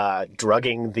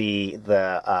drugging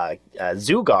the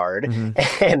zoo guard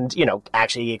and,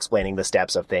 actually explaining the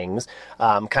steps of things.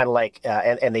 Kind of like,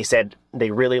 and they said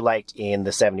they really liked in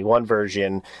the 71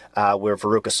 version, where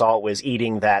Veruca Salt was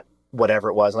eating that whatever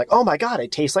it was, like, oh my God,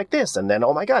 it tastes like this. And then,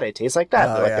 oh my God, it tastes like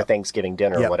that. Like the Thanksgiving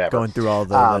dinner or whatever. Going through all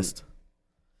the list.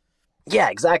 Yeah,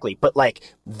 exactly. But like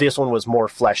this one was more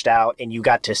fleshed out and you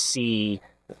got to see,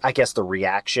 I guess, the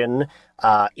reaction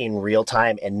in real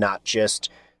time and not just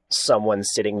someone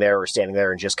sitting there or standing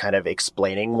there and just kind of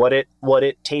explaining what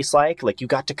it tastes like. Like, you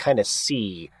got to kind of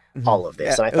see all of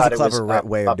this. Yeah, and I thought it was a clever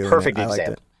way of doing perfect it. I liked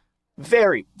example. it.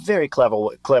 Very, very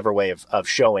clever way of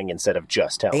showing instead of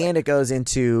just telling. And it goes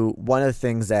into one of the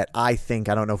things that I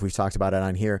don't know if we've talked about it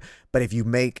on here, but if you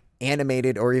make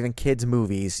animated or even kids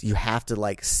movies, you have to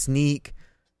like sneak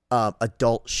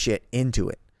adult shit into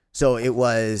it. So it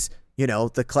was,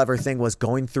 the clever thing was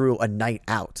going through a night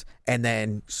out. And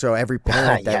then, so every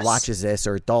parent that watches this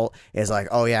or adult is like,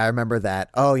 oh yeah, I remember that.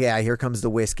 Oh yeah, here comes the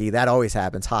whiskey. That always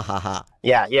happens. Ha ha ha.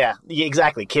 Yeah,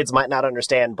 exactly. Kids might not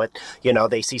understand, but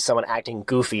they see someone acting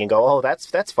goofy and go, oh,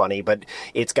 that's funny. But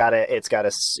it's got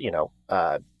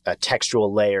a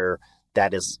textual layer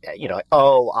that is,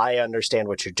 oh, I understand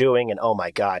what you're doing. And oh my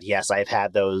God, yes, I've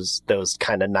had those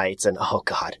kind of nights. And oh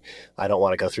God, I don't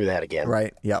want to go through that again.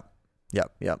 Right. Yep.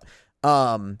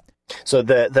 So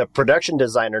the production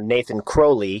designer, Nathan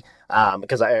Crowley,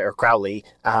 Crowley,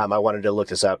 I wanted to look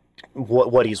this up,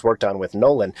 what he's worked on with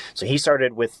Nolan. So he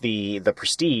started with the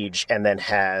Prestige and then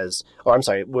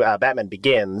Batman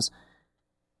Begins.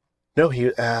 No,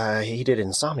 he did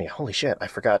Insomnia. Holy shit, I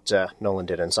forgot Nolan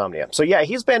did Insomnia. So yeah,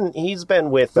 he's been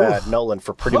with Nolan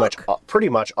for pretty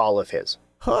much all of his.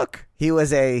 Hook. He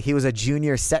was a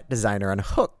junior set designer on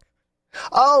Hook.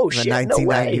 Oh shit!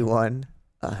 1991.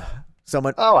 No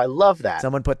way. I love that.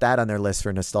 Someone put that on their list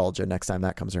for nostalgia next time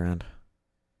that comes around.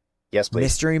 Yes, please.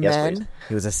 Mystery yes, Men. Please.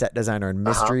 He was a set designer in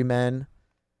Mystery Men.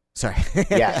 Sorry.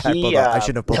 Yeah, I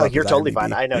should have pulled up. You're totally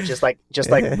fine. I know, just like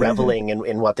reveling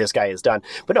in what this guy has done.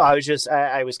 But no, I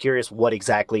was curious what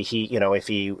exactly he, if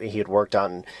he had worked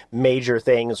on major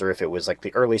things or if it was like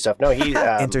the early stuff. No, he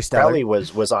Interstellar. Crowley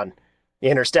was on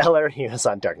Interstellar. He was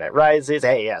on Dark Knight Rises.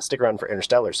 Hey, yeah, stick around for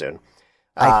Interstellar soon.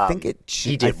 I think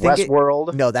he did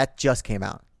Westworld. No, that just came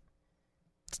out.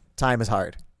 Time is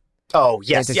Hard. Oh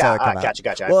yes,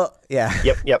 gotcha. Well, yeah.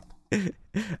 Yep.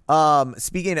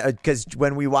 Speaking of, because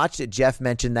when we watched it, Jeff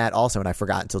mentioned that also, and I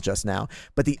forgot until just now.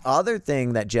 But the other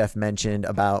thing that Jeff mentioned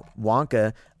about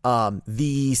Wonka,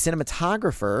 the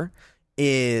cinematographer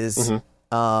is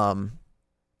Chung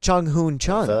Hoon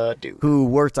Chung, who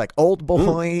worked like Old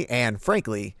Boy and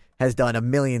frankly has done a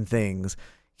million things.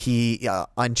 He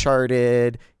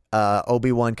Uncharted,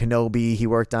 Obi-Wan Kenobi. He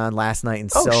worked on Last Night in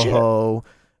Soho.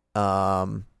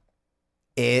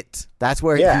 It. That's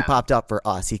where he popped up for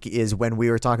us. He is when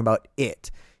we were talking about It.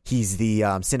 He's the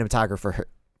cinematographer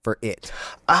for It.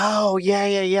 Oh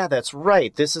yeah. That's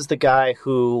right. This is the guy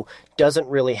who doesn't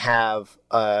really have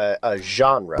a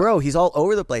genre. Bro, he's all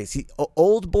over the place.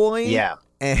 Old Boy. Yeah.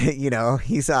 And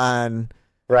he's on.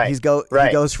 Right. He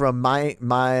goes from my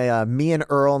Me and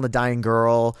Earl and the Dying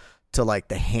Girl to like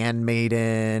The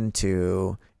Handmaiden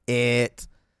to It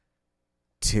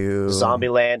to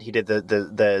Zombieland. He did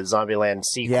the Zombieland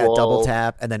sequel. Yeah, Double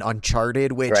Tap, and then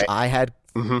Uncharted, which I had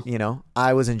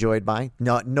I was enjoyed by.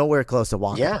 Nowhere close to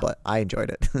Wonka, but I enjoyed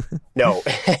it. No,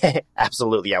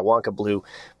 absolutely. Yeah, Wonka blew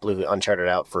Uncharted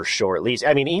out for sure. At least,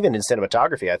 I mean, even in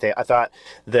cinematography, I thought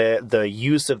the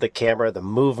use of the camera, the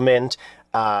movement,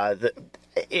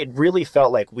 it really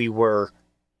felt like we were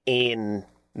in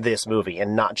this movie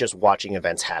and not just watching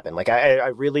events happen. Like I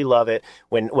really love it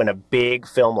when a big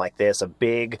film like this, a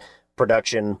big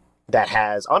production that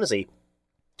has honestly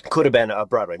could have been a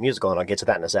Broadway musical, and I'll get to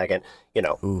that in a second.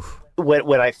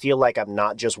 When I feel like I'm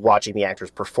not just watching the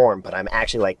actors perform, but I'm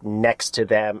actually like next to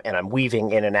them and I'm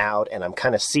weaving in and out and I'm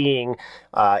kind of seeing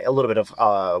a little bit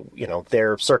of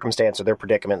their circumstance or their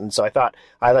predicament. And so I thought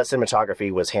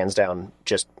cinematography was hands down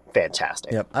just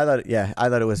fantastic. Yep, I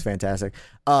thought it was fantastic.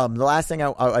 The last thing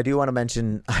I do want to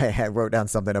mention, I wrote down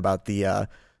something about the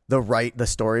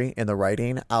story and the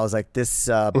writing. I was like, this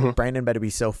Brandon better be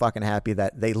so fucking happy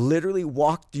that they literally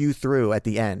walked you through at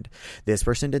the end. This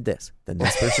person did this, then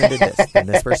this person did this, then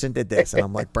this person did this, and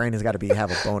I'm like, Brandon's got to have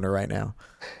a boner right now.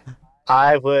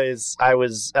 I was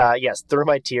yes, through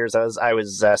my tears I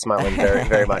was smiling very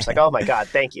very much, like, oh my god,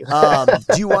 thank you.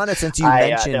 Do you want to, since you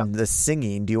mentioned the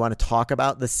singing, do you want to talk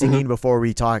about the singing before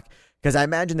we talk? Because I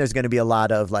imagine there's going to be a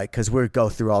lot of like, because we'll go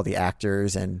through all the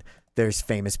actors and there's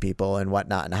famous people and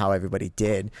whatnot and how everybody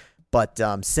did. But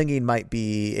singing might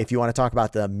be, if you want to talk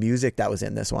about the music that was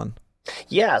in this one.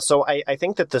 Yeah, so I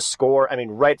think that the score, I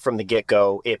mean, right from the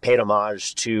get-go, it paid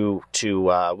homage to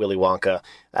Willy Wonka.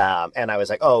 And I was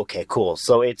like, oh, okay, cool.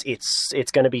 So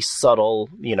it's going to be subtle,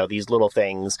 these little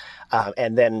things.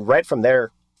 And then right from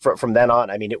there, from then on,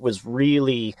 I mean, it was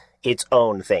really its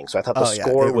own thing. So I thought the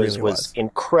score was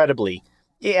incredibly,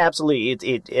 absolutely,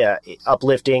 it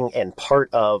uplifting and part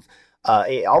of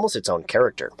almost its own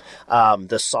character.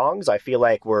 The songs I feel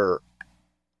like were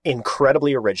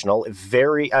incredibly original,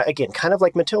 very again, kind of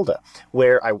like Matilda,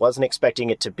 where I wasn't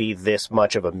expecting it to be this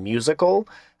much of a musical,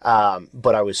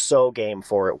 but I was so game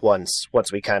for it once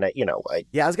we kind of, I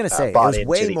was gonna say it was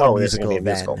way more musical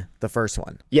than the first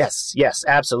one. Yes,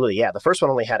 absolutely. Yeah, the first one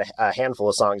only had a handful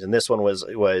of songs, and this one was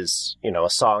a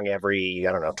song every,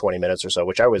 I don't know, 20 minutes or so,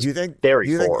 which I was think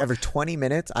every 20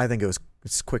 minutes? I think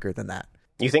it's quicker than that.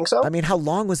 You think so? I mean, how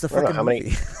long was the freaking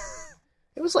movie?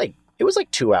 It was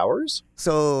like 2 hours.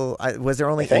 So was there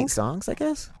only 8 songs, I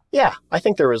guess? Yeah, I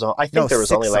think there was. There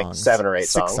was only like 7 or 8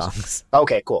 6 songs.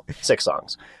 Okay, cool. 6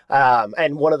 songs.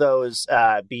 And one of those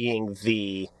being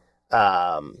the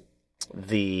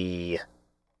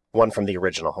one from the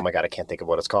original. Oh my god, I can't think of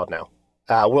what it's called now.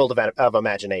 World of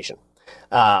Imagination.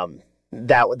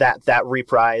 That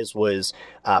reprise was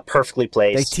perfectly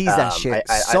placed. They teased that shit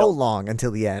so long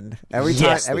until the end. Every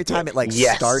time it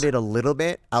started a little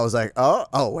bit, I was like,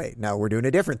 oh wait, no, we're doing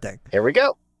a different thing. Here we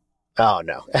go. Oh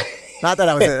no. Not that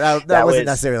I was that wasn't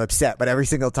necessarily upset, but every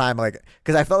single time, like,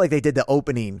 because I felt like they did the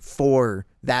opening for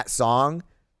that song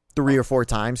 3 or 4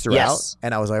 times throughout,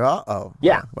 and I was like,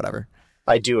 yeah, whatever.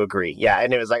 I do agree. Yeah.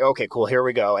 And it was like, okay, cool, here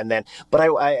we go. And then, but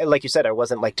I like you said, I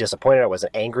wasn't like disappointed. I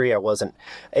wasn't angry. It was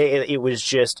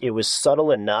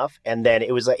subtle enough. And then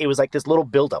it was like this little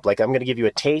buildup. Like, I'm going to give you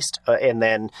a taste and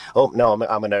then, oh no,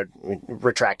 I'm going to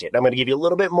retract it. I'm going to give you a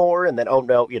little bit more. And then, oh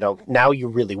no, now you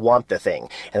really want the thing.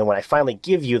 And when I finally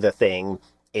give you the thing,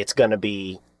 it's going to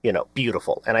be,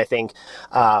 beautiful. And I think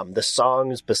the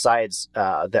songs, besides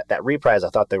that reprise, I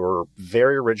thought they were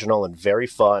very original and very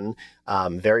fun,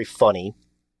 very funny.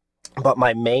 But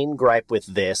my main gripe with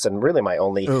this, and really my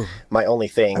only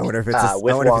thing, I wonder if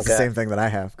it's the same thing that I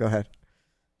have. Go ahead.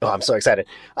 Oh, I'm so excited.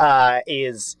 And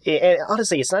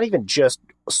honestly, it's not even just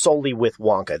solely with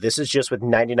Wonka. This is just with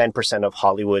 99% of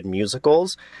Hollywood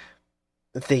musicals.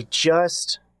 They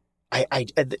just...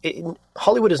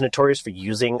 Hollywood is notorious for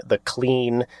using the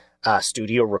clean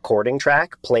studio recording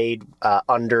track played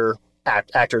under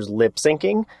actors lip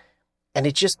syncing, and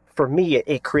it just, for me,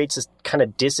 it creates this kind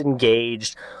of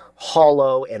disengaged,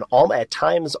 hollow, and at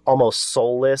times almost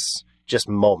soulless just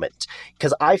moment.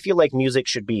 Because I feel like music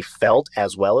should be felt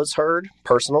as well as heard,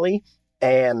 personally.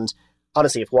 And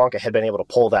honestly, if Wonka had been able to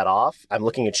pull that off, I'm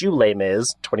looking at you, Les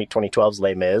Mis, 2012's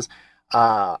Les Mis.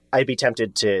 I'd be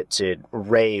tempted to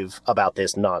rave about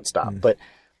this nonstop, but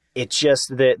it's just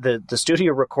the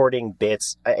studio recording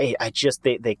bits.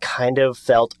 They kind of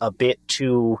felt a bit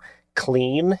too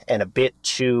clean and a bit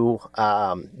too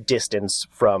distance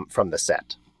from the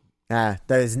set. That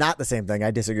is not the same thing.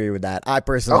 I disagree with that. I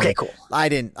personally, okay, cool. I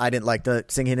didn't like the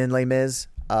singing in Les Mis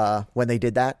when they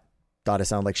did that. Thought it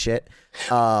sounded like shit.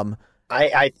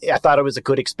 I thought it was a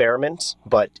good experiment,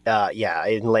 but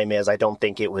in Les Mis, I don't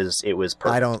think it was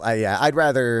perfect. I'd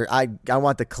rather I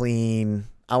want the clean.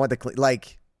 I want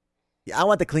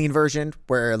the clean version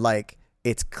where like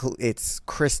it's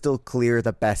crystal clear,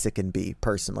 the best it can be.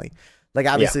 Personally, like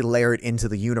obviously layer it into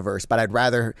the universe, but I'd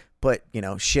rather put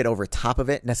shit over top of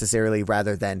it necessarily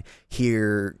rather than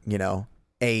hear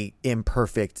a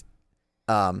imperfect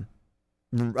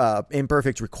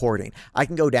recording. I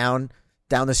can go down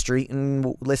the street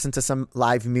and listen to some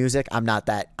live music. I'm not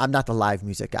the live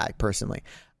music guy personally.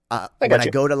 When I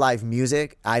go to live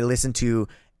music, I listen to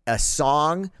a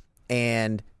song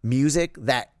and music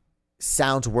that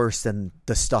sounds worse than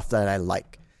the stuff that I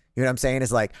like. You know what I'm saying?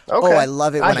 It's like, okay. I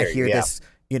love it when I hear this,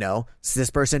 this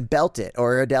person belt it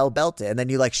or Adele belt it. And then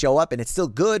you like show up and it's still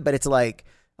good, but it's like,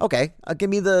 okay, give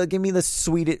me the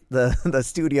sweet, the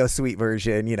studio suite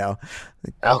version,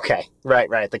 Okay,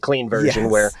 right, the clean version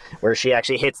where she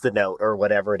actually hits the note or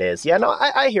whatever it is. Yeah, no,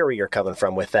 I hear where you're coming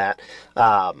from with that.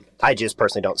 I just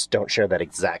personally don't share that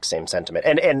exact same sentiment.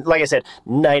 And like I said,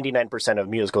 99% of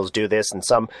musicals do this, and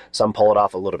some pull it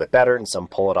off a little bit better, and some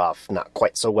pull it off not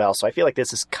quite so well. So I feel like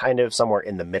this is kind of somewhere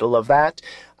in the middle of that.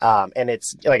 And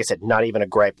it's, like I said, not even a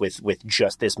gripe with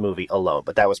just this movie alone,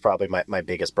 but that was probably my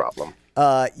biggest problem.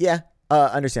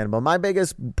 Understandable. My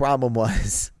biggest problem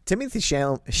was Timothy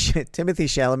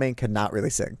Chalamet could not really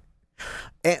sing,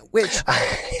 which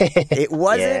it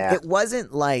wasn't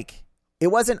it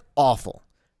wasn't awful,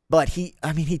 but he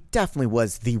definitely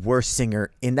was the worst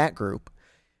singer in that group.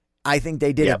 I think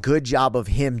they did a good job of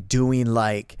him doing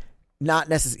not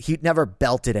necessarily, he never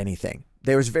belted anything.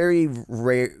 There was very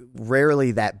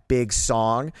rarely that big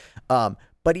song,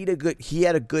 but he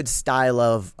had a good style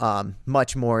of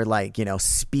much more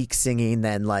speak singing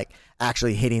than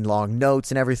actually hitting long notes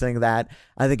and everything like that.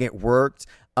 I think it worked.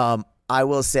 I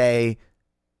will say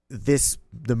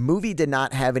the movie did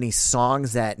not have any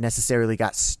songs that necessarily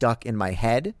got stuck in my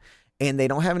head, and they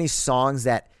don't have any songs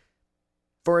that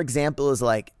for example, is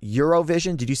like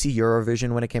Eurovision. Did you see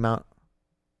Eurovision when it came out?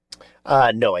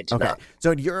 No, I did not.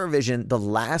 So in Eurovision, the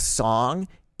last song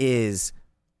is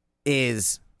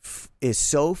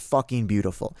so fucking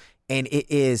beautiful, and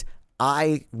it is.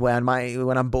 When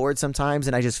I'm bored sometimes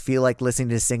and I just feel like listening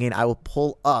to singing, I will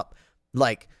pull up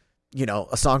like, you know,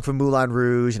 a song from Moulin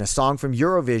Rouge and a song from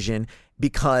Eurovision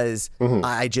because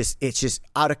it's just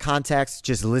out of context.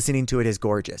 Just listening to it is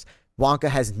gorgeous. Wonka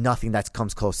has nothing that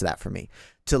comes close to that for me.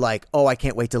 To like, oh, I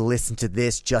can't wait to listen to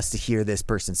this just to hear this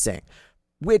person sing,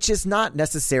 which is not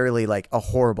necessarily like a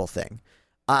horrible thing.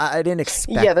 I didn't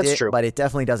expect that's it, true. But it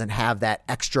definitely doesn't have that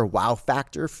extra wow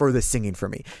factor for the singing for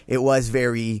me. It was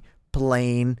very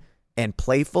plain and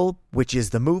playful, which is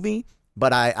the movie.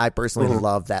 But I personally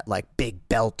love that like big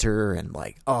belter and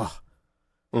like, oh.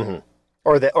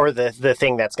 Or the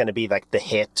thing that's going to be like the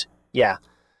hit. Yeah.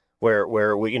 Where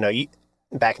you know,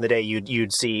 back in the day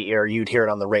you'd see or you'd hear it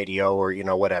on the radio or, you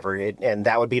know, whatever. And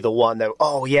that would be the one that,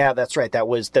 oh yeah, that's right. That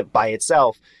was by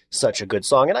itself such a good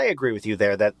song. And I agree with you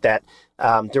there that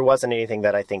there wasn't anything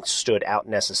that I think stood out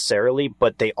necessarily,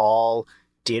 but they all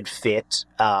did fit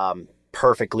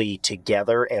perfectly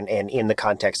together and in the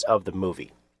context of the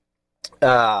movie.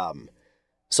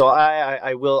 So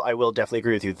I will definitely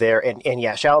agree with you there. And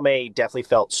yeah, Chalamet definitely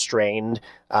felt strained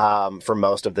for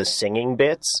most of the singing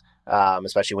bits,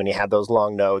 especially when he had those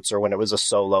long notes or when it was a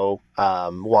solo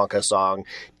Wonka song.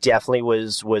 Definitely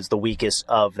was the weakest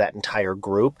of that entire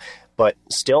group, but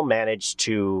still managed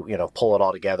to, you know, pull it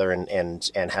all together and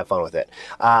have fun with it.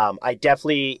 I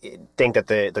definitely think that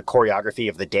the choreography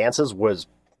of the dances was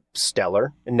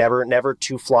stellar. Never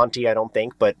too flaunty, I don't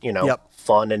think, but, you know,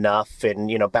 fun enough and,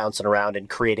 you know, bouncing around and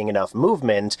creating enough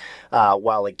movement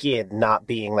while again not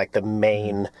being like the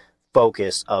main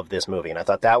focus of this movie. And I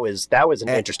thought that was an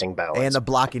interesting balance. And the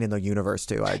blocking in the universe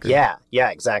too, I agree. Yeah,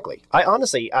 exactly. I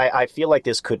honestly feel like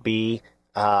this could be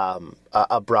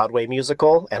a Broadway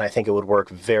musical, and I think it would work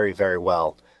very, very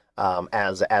well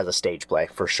as a stage play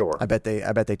for sure. I bet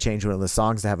they changed one of the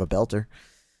songs to have a belter.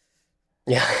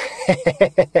 Yeah,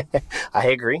 I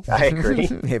agree.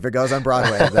 If it goes on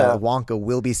Broadway, the Wonka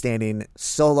will be standing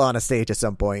solo on a stage at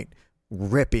some point,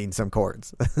 ripping some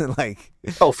chords. Like,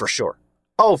 oh, for sure.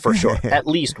 At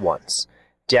least once,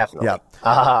 definitely.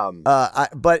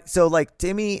 Yep. But so like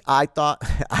Timmy, I thought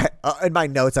in my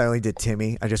notes I only did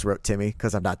Timmy. I just wrote Timmy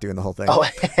because I'm not doing the whole thing. Oh.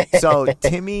 So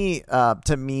Timmy,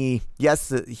 to me, yes,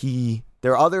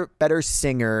 there are other better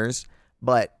singers,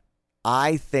 but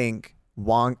I think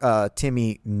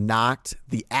Timmy knocked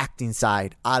the acting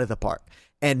side out of the park.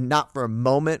 And not for a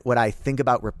moment would I think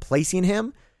about replacing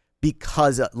him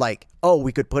because like, oh,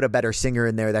 we could put a better singer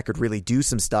in there that could really do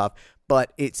some stuff,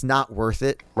 but it's not worth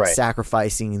it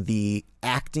sacrificing the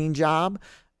acting job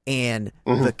and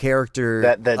the character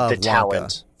the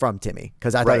talent from Timmy,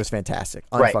 because I thought it was fantastic.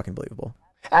 Unfucking believable.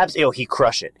 Absolutely. He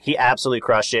crushed it. He absolutely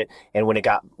crushed it. And when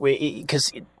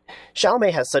because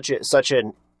Chalamet has such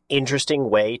an interesting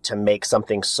way to make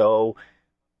something so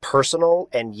personal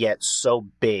and yet so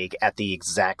big at the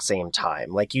exact same time.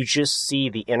 Like, you just see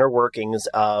the inner workings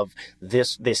of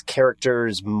this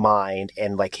character's mind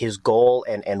and like his goal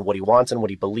and what he wants and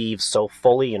what he believes so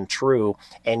fully and true,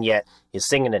 and yet he's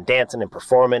singing and dancing and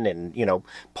performing and, you know,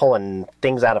 pulling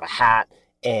things out of a hat,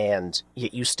 and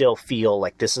yet you still feel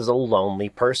like this is a lonely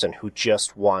person who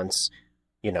just wants,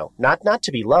 you know, not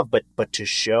to be loved, but to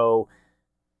show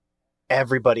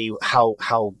everybody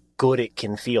how good it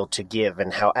can feel to give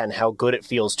and how good it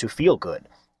feels to feel good.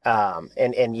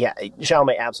 And yeah,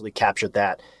 Chalamet absolutely captured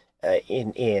that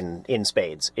in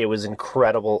spades. It was an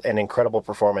incredible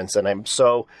performance, and I'm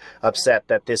so upset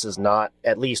that this is not,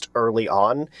 at least early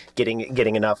on,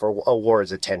 getting enough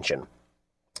awards attention.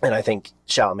 And I think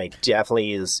Chalamet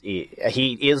definitely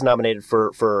is nominated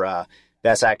for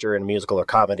Best Actor in a Musical or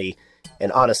Comedy,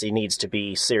 and honestly needs to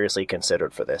be seriously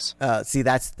considered for this. See,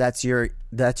 that's your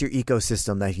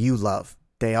ecosystem that you love.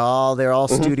 They're all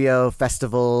studio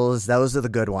festivals. Those are the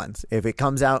good ones. If it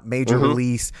comes out major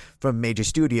release from major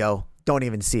studio, don't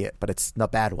even see it. But it's the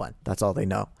bad one. That's all they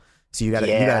know. So you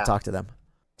gotta talk to them.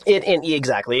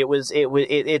 Exactly.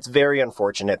 It's very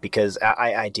unfortunate because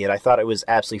I thought it was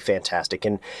absolutely fantastic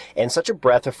and such a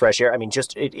breath of fresh air. I mean,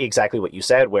 just exactly what you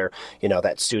said, where, you know,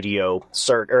 that studio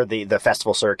or the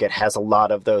festival circuit has a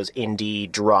lot of those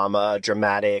indie drama,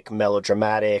 dramatic,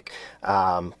 melodramatic,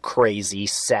 crazy,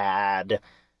 sad,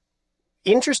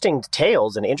 interesting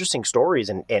tales and interesting stories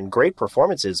and great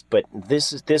performances. But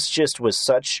this just was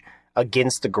such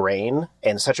against the grain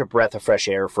and such a breath of fresh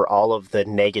air for all of the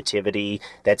negativity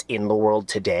that's in the world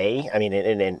today. I mean,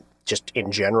 and just in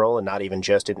general, and not even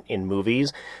just in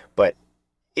movies, but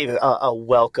a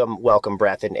welcome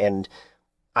breath. And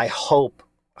I hope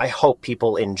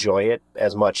people enjoy it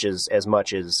as much as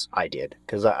I did,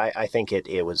 because I think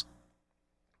it was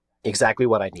exactly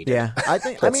what I needed. Yeah, I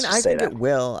think. I think it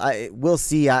will. We'll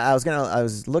see. I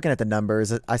was looking at the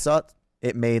numbers. I saw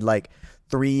it made like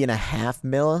 $3.5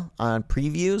 million on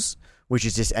previews, which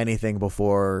is just anything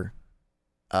before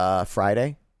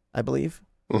Friday, I believe.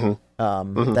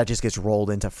 That just gets rolled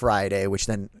into Friday, which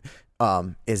then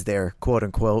is their quote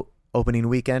unquote opening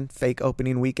weekend, fake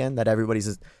opening weekend that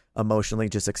everybody's emotionally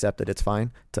just accepted. It's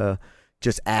fine to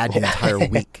just add an entire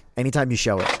week. Anytime you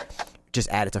show it, just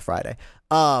add it to Friday.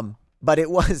 But it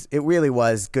really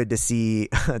was good to see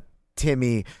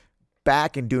Timmy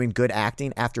back and doing good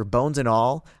acting after Bones and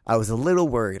All. I was a little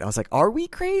worried. I was like, are we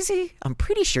crazy? I'm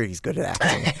pretty sure he's good at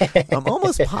acting. I'm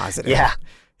almost positive. Yeah.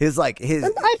 I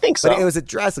think so. But it was a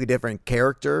drastically different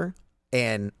character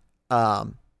and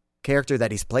character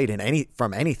that he's played in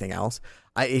from anything else.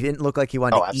 It didn't look like he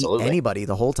wanted to eat anybody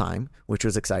the whole time, which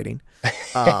was exciting.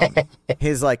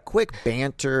 His like quick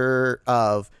banter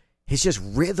of his just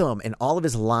rhythm and all of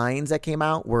his lines that came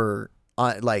out were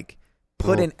like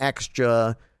put an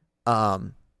extra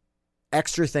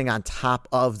thing on top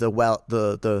of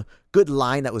the good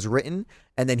line that was written,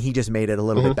 and then he just made it a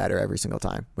little bit better every single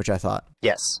time, which I thought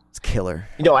it's killer.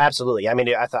 No, absolutely. I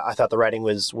mean, I thought the writing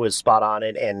was spot on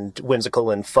and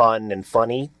whimsical and fun and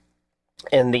funny.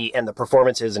 And the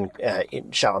performances and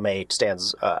Chalamet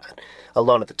stands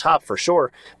alone at the top for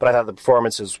sure. But I thought the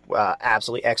performances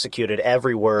absolutely executed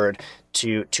every word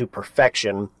to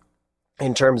perfection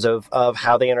in terms of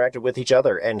how they interacted with each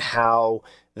other and how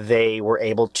they were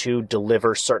able to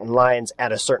deliver certain lines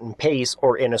at a certain pace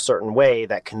or in a certain way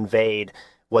that conveyed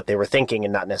what they were thinking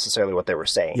and not necessarily what they were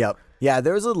saying. Yep. Yeah,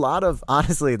 there's a lot of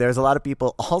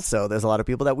people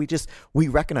that we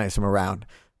recognize from around.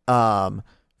 So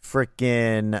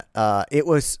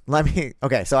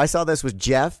I saw this with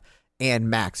Jeff and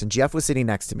Max, and Jeff was sitting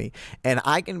next to me, and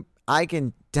I can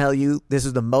tell you this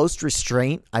is the most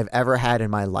restraint I've ever had in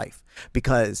my life,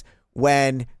 because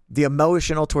when the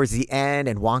emotional towards the end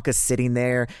and Wonka's sitting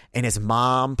there and his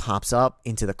mom pops up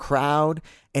into the crowd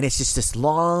and it's just this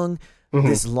long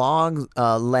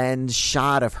lens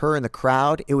shot of her in the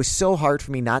crowd, it was so hard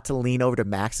for me not to lean over to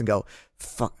Max and go,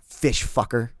 fish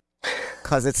fucker.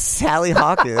 Because it's Sally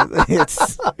Hawkins.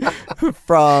 It's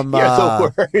from You're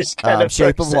the worst kind of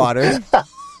Shape person. of Water.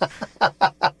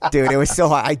 Dude, it was so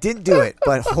hard. I didn't do it,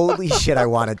 but holy shit, I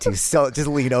wanted to. So just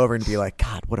lean over and be like,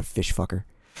 God, what a fish fucker.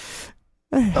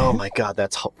 Oh my God,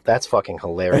 that's fucking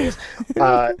hilarious.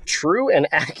 True and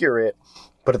accurate,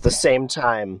 but at the same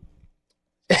time,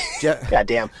 God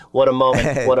damn, what a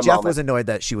moment. What a Jeff moment. was annoyed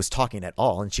that she was talking at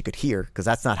all and she could hear, because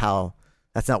that's not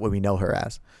what we know her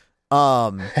as.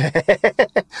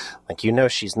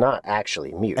 She's not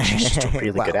actually mute. She's just a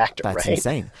really good actor, that's right?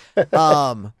 Insane.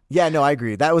 Yeah, no, I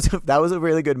agree. That was a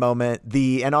really good moment.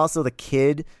 And also the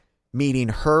kid meeting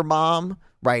her mom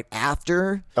right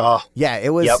after. Oh, yeah, it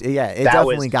was. Yep. Yeah, it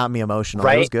definitely got me emotional.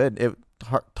 Right? It was good. It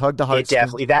tugged the heart. It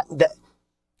definitely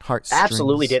heart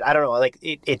absolutely did. I don't know. Like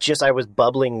it just, I was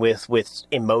bubbling with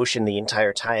emotion the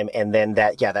entire time, and then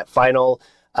that final,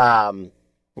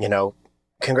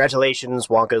 congratulations,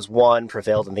 Wonka's won,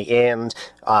 prevailed in the end.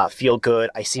 Feel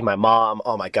good. I see my mom.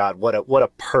 Oh my God, what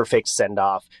a perfect send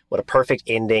off. What a perfect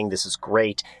ending. This is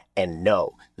great. And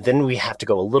no, then we have to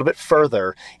go a little bit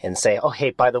further and say, oh, hey,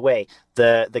 by the way,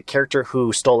 the character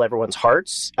who stole everyone's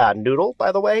hearts, Noodle,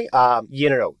 by the way,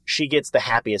 she gets the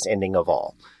happiest ending of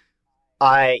all.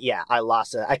 I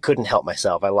lost it. I couldn't help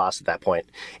myself. I lost at that point.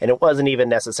 And it wasn't even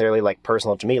necessarily like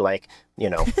personal to me. Like,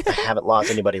 I haven't lost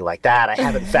anybody like that. I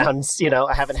haven't found,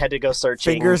 I haven't had to go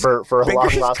searching for a long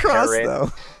lost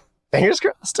parent. Fingers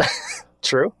crossed.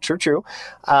 True.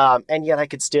 And yet I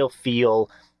could still feel,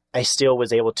 I still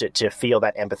was able to feel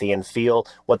that empathy and feel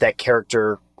what that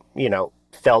character,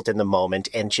 felt in the moment,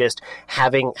 and just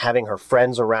having her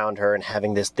friends around her and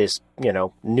having this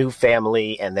new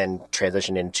family, and then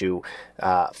transition into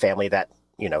family that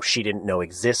she didn't know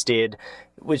existed,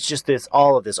 was just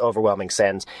all of this overwhelming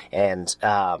sense. And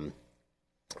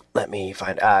let me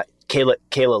find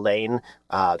Kayla Lane,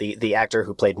 the actor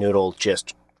who played Noodle,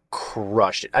 just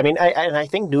crushed it. I mean, I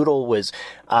think Noodle was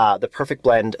the perfect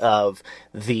blend of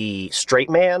the straight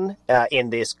man in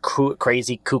this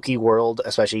crazy, kooky world,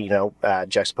 especially,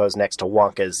 juxtaposed next to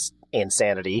Wonka's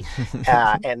insanity,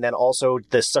 and then also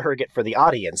the surrogate for the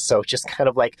audience. So just kind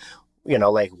of like,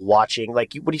 like watching,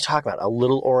 like, what are you talking about? A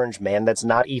little orange man that's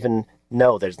not even,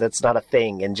 that's not a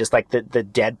thing. And just like the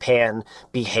deadpan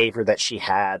behavior that she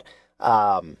had.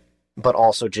 but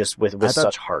also just with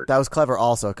such heart. That was clever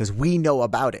also because we know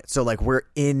about it. So like we're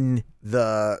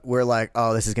like,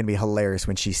 oh, this is going to be hilarious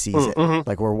when she sees it.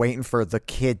 Like we're waiting for the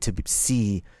kid to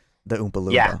see the Oompa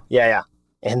Loompa. Yeah.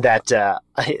 And that,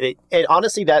 and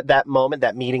honestly, that moment,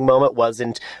 that meeting moment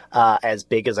wasn't as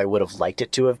big as I would have liked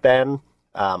it to have been.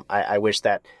 I wish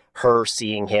that her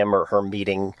seeing him or her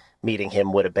meeting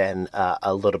him would have been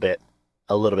a little bit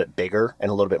bigger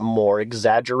and a little bit more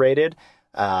exaggerated.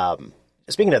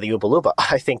 Speaking of the Oompa Loompa,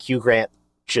 I think Hugh Grant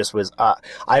just was.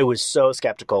 I was so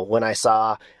skeptical when I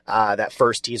saw that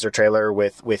first teaser trailer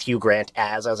with Hugh Grant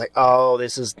as. I was like, oh,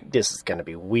 this is going to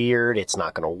be weird. It's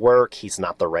not going to work. He's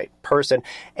not the right person,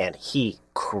 and he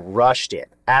crushed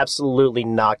it. Absolutely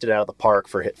knocked it out of the park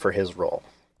for his role.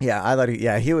 Yeah, I thought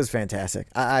he was fantastic.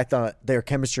 I thought their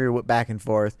chemistry back and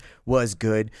forth was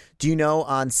good. Do you know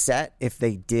on set if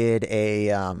they did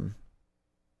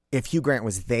if Hugh Grant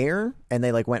was there and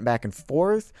they like went back and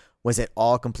forth? Was it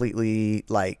all completely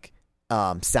like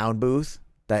sound booth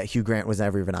that Hugh Grant was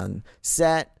never even on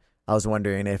set? I was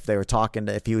wondering if they were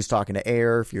if he was talking to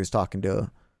air, if he was talking to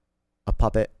a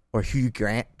puppet, or Hugh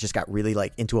Grant just got really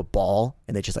like into a ball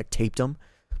and they just like taped him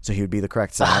so he would be the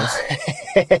correct size.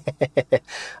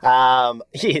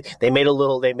 They made a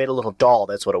little doll.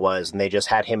 That's what it was, and they just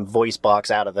had him voice box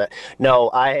out of it.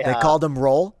 No, they called him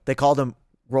Roll. They called him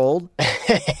Rolled.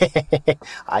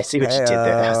 I see what you did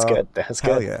there. That's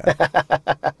good. Yeah.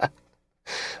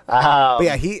 But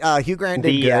yeah, Hugh Grant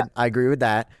did good. I agree with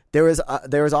that. There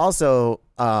was also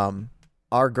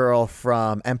our girl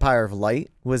from Empire of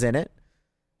Light was in it.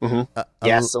 Mm-hmm.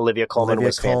 Yes, Olivia Colman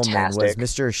was fantastic. Was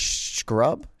Mr.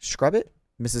 Scrubbit?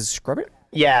 Mrs. Scrubbit?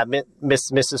 Yeah,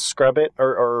 Mrs. Scrubbit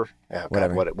or oh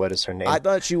whatever. God, what is her name? I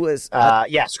thought she was.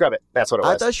 Yeah, Scrubbit. That's what it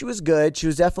was. I thought she was good. She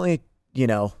was definitely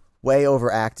way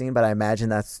overacting, but I imagine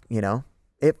that's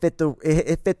it fit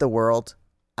the world.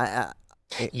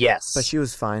 Yes, but she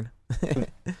was fine.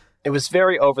 It was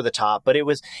very over the top, but it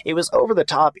was over the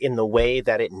top in the way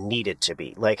that it needed to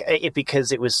be. Like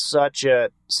because it was such a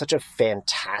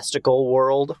fantastical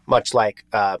world, much like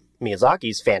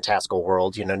Miyazaki's fantastical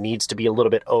world, needs to be a little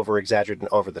bit over exaggerated and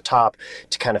over the top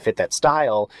to kind of fit that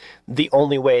style. The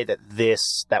only way that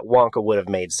Wonka would have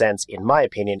made sense, in my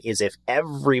opinion, is if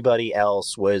everybody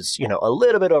else was, a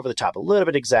little bit over the top, a little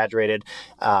bit exaggerated,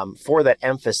 for that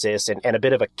emphasis and a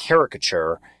bit of a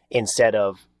caricature instead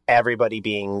of everybody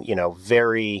being,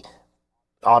 very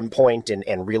on point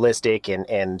and realistic and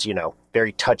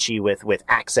very touchy with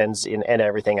accents and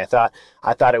everything. I thought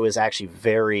it was actually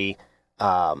a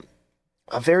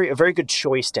very good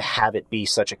choice to have it be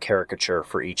such a caricature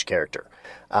for each character.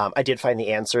 I did find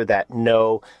the answer that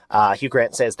no, Hugh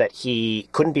Grant says that he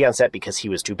couldn't be on set because he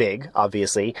was too big,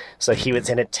 obviously. So he was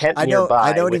in a tent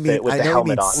nearby with the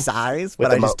helmet on. Size,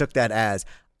 but I just took that as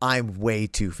I'm way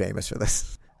too famous for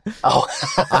this. Oh,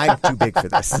 I'm too big for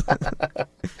this.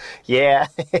 Yeah.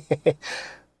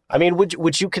 I mean,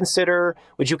 would you consider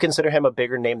him a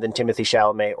bigger name than Timothée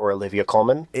Chalamet or Olivia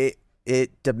Colman?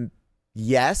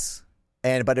 Yes,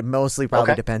 but it mostly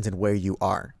probably depends on where you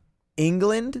are.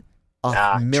 England,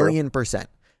 1,000,000%.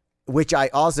 Which I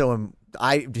also am.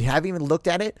 I haven't even looked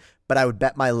at it, but I would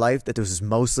bet my life that this is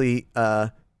mostly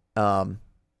shot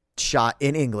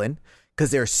in England.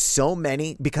 Because there's so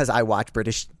many, because I watch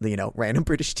British, random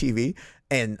British TV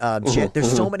and shit.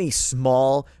 There's so many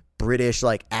small British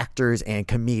like actors and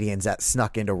comedians that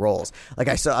snuck into roles. Like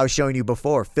I was showing you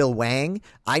before, Phil Wang.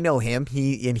 I know him.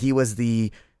 He was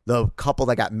the couple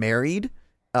that got married.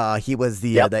 He was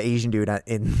the Asian dude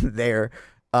in there.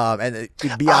 And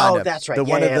beyond, that's right.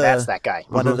 That's that guy.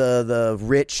 One of the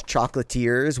rich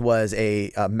chocolatiers was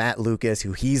a Matt Lucas,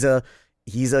 who he's a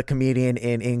comedian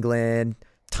in England.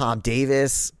 Tom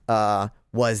Davis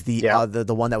was the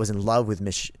one that was in love with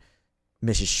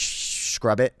Mrs.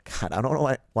 Scrubbit. God, I don't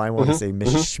know why I want to say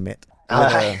Mrs. Schmidt.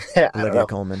 Olivia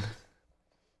Colman.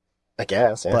 I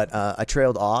guess, yeah. But I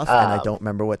trailed off, and I don't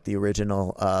remember what the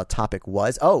original topic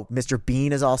was. Oh, Mr.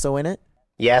 Bean is also in it?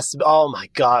 Yes. Oh, my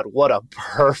God. What a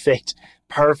perfect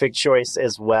choice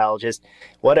as well. Just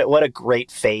what a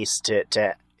great face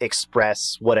to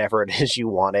express whatever it is you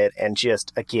wanted, and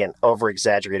just again over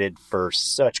exaggerated for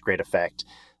such great effect.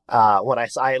 When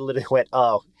I literally went,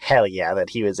 oh hell yeah,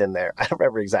 that he was in there. I don't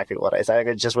remember exactly what I said.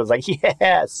 It just was like,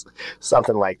 yes,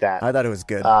 something like that. I thought it was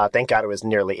good. Thank God it was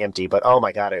nearly empty, but oh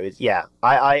my God, it was. Yeah,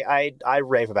 I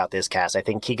rave about this cast. I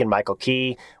think Keegan-Michael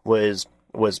Key was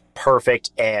perfect,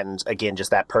 and again,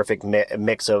 just that perfect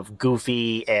mix of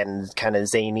goofy and kind of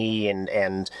zany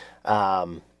and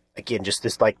again, just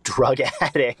this like drug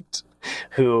addict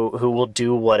who will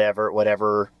do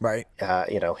whatever right.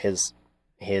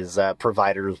 His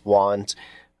providers want.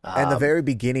 And the very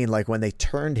beginning, like when they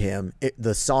turned him,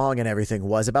 the song and everything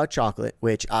was about chocolate,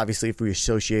 which obviously if we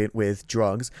associate with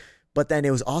drugs, but then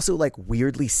it was also like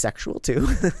weirdly sexual too.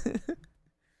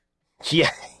 Yeah.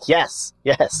 Yes.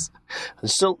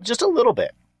 So just a little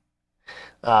bit.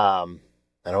 I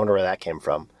wonder where that came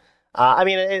from. I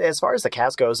mean, as far as the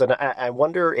cast goes, and I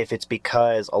wonder if it's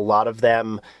because a lot of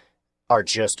them are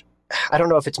just, I don't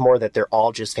know if it's more that they're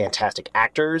all just fantastic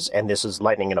actors and this is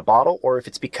lightning in a bottle, or if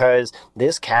it's because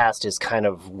this cast has kind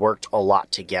of worked a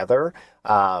lot together.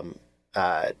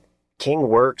 King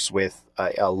works with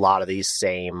a lot of these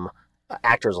same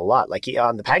actors a lot. Like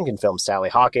on the Paddington films, Sally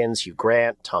Hawkins, Hugh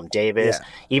Grant, Tom Davis,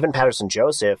 even Patterson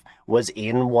Joseph was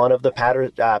in one of the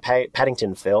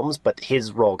Paddington films, but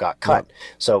his role got cut. Yeah.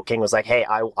 So King was like, "Hey,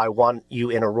 I want you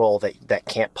in a role that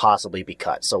can't possibly be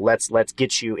cut. So let's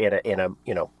get you in a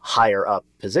higher up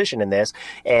position in this."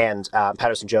 And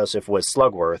Patterson Joseph was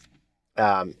Slugworth.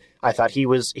 I thought he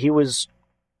was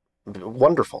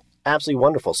wonderful, absolutely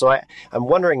wonderful. So I'm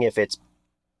wondering if it's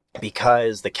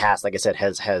because the cast, like I said,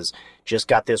 has just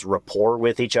got this rapport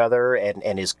with each other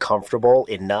and is comfortable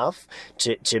enough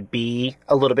to be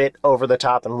a little bit over the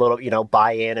top and a little,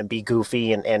 buy in and be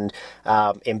goofy and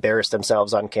embarrass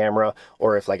themselves on camera,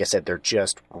 or if, like I said, they're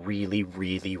just really,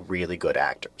 really, really good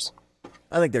actors.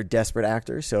 I think they're desperate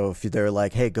actors. So if they're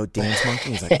like, "Hey, go dance,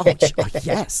 monkey," he's like, "Oh,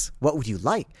 yes. What would you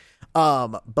like?"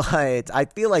 But I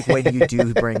feel like when you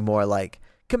do bring more like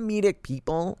comedic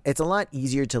people, it's a lot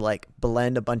easier to like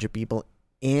blend a bunch of people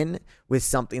in with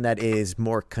something that is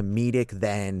more comedic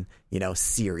than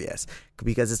serious,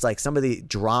 because it's like some of the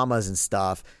dramas and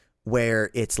stuff where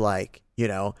it's like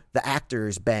the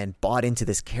actor's been bought into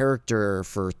this character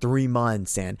for 3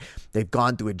 months and they've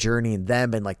gone through a journey, and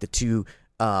them and like the two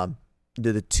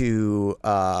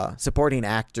supporting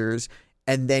actors.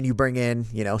 And then you bring in,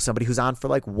 somebody who's on for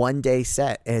like 1 day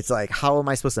set. And it's like, how am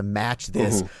I supposed to match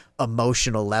this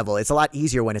emotional level? It's a lot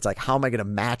easier when it's like, how am I going to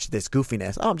match this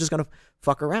goofiness? Oh, I'm just going to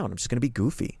fuck around. I'm just going to be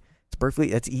goofy.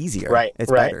 It's easier. Right.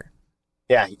 It's right. better.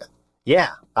 Yeah. Yeah.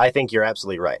 I think you're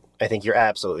absolutely right. That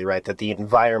the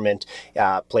environment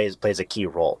plays a key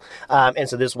role. And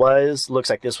so looks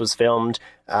like this was filmed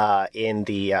in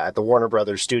the Warner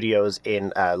Brothers studios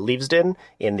in Leavesden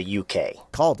in the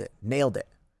UK. Called it. Nailed it.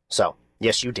 So.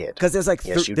 Yes, you did. Because there's like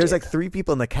there's like 3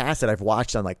 people in the cast that I've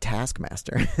watched on like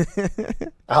Taskmaster.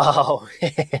 Oh,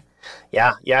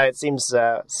 yeah. It seems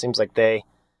like they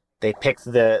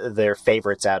picked their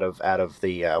favorites out of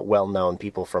the well-known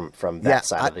people from that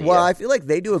side of the. Well, I feel like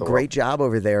they do a great job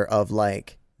over there of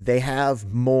like they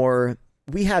have more.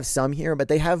 We have some here, but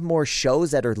they have more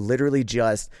shows that are literally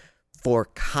just for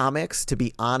comics to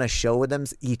be on a show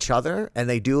with each other, and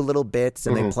they do little bits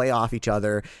and they play off each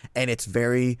other, and it's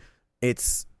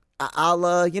a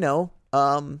la,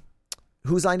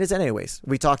 Whose Line Is It Anyways?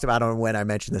 We talked about it when I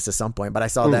mentioned this at some point, but I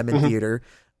saw them in theater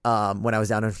when I was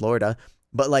down in Florida.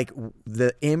 But like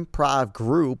the improv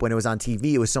group, when it was on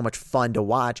TV, it was so much fun to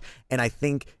watch. And I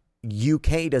think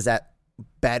UK does that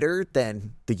better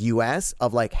than the US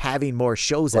of like having more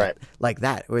shows like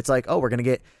that, where it's like, oh, we're going to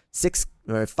get 5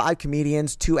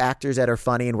 comedians, 2 actors that are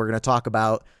funny, and we're going to talk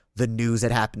about the news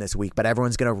that happened this week, but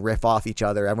everyone's going to riff off each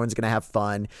other. Everyone's going to have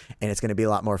fun, and it's going to be a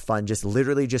lot more fun, just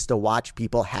to watch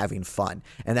people having fun.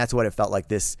 And that's what it felt like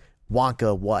this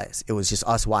Wonka was. It was just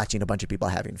us watching a bunch of people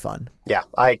having fun. Yeah,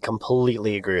 I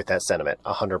completely agree with that sentiment,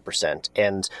 100%.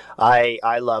 And I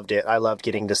loved it. I loved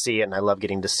getting to see it, and I love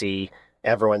getting to see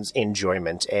everyone's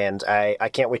enjoyment. And I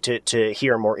can't wait to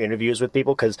hear more interviews with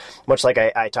people, because much like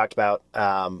I talked about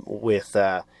with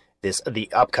the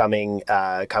upcoming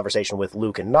conversation with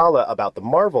Luke and Nala about the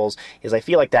Marvels, is I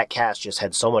feel like that cast just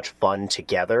had so much fun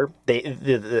together.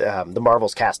 The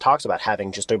Marvels cast talks about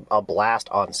having just a blast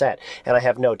on set, and I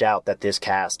have no doubt that this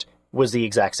cast was the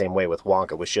exact same way with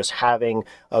Wonka, was just having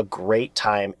a great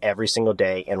time every single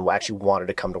day and actually wanted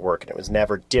to come to work, and it was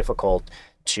never difficult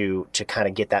to kind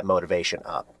of get that motivation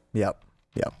up. Yep.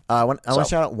 I want to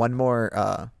shout out one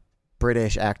more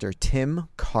British actor, Tim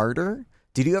Carter.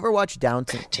 Did you ever watch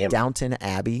Downton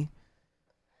Abbey?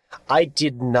 I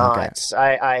did not. Okay.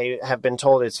 I have been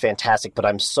told it's fantastic, but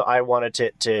I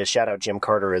wanted to shout out Jim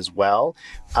Carter as well.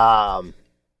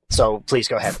 So please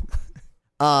go ahead.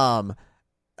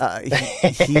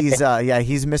 He's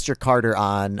Mr. Carter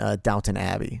on Downton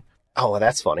Abbey. Oh, well,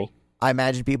 that's funny. I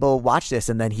imagine people watch this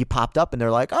and then he popped up and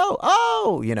they're like,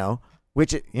 oh,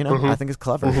 which I think is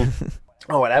clever.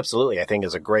 Oh, and absolutely, I think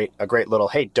is a great little.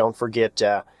 Hey, don't forget,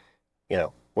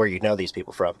 where you know these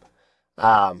people from.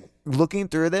 Looking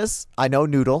through this, I know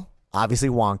Noodle, obviously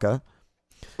Wonka.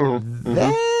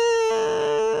 Then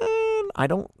I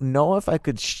don't know if I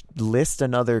could list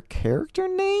another character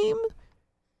name.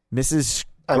 Mrs.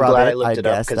 I'm Scrub glad it, I looked it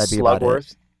up because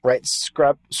Slugworth, right?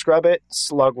 Scrub it,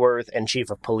 Slugworth, and Chief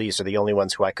of Police are the only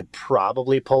ones who I could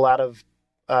probably pull out of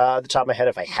the top of my head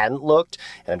if I hadn't looked.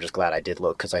 And I'm just glad I did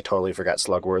look because I totally forgot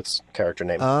Slugworth's character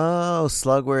name. Oh,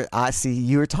 Slugworth. I see.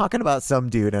 You were talking about some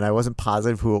dude, and I wasn't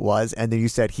positive who it was. And then you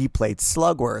said he played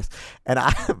Slugworth, and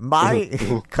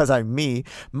because I'm me,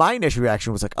 my initial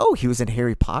reaction was like, "Oh, he was in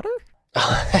Harry Potter."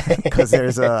 Because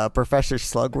there's a Professor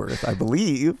Slugworth, I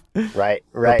believe. Right.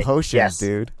 The potions, yes.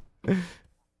 dude.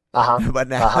 But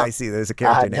now I see there's a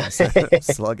character named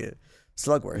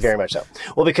Slugworth. Very much so.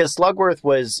 Well, because Slugworth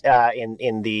was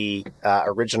in the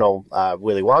original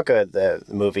Willy Wonka, the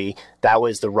movie, that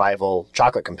was the rival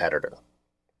chocolate competitor.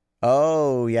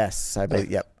 Oh, yes. I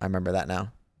believe. Yep. I remember that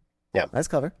now. Yeah. That's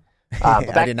clever.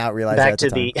 I did not realize that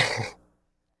at the time.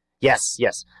 Yes.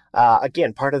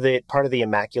 Again, part of the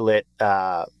immaculate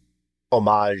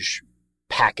homage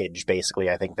package, basically,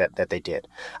 I think that they did.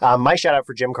 My shout out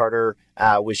for Jim Carter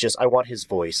was just, I want his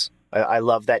voice. I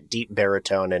love that deep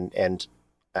baritone, and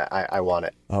I want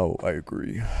it. Oh, I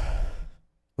agree.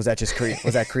 Was that just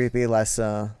was that creepy? Less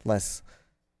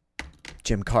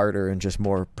Jim Carter and just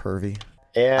more pervy.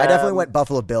 Yeah, I definitely went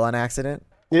Buffalo Bill on accident.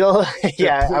 Yeah,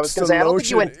 I was going to say, I don't think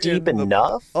you went deep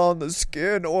enough on the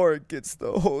skin, or it gets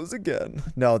the hose again.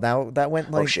 No, that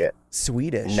went like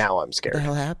Swedish. Now I'm scared. What the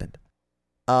hell happened?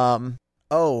 On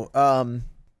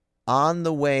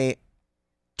the way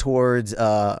towards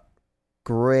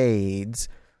grades.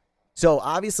 So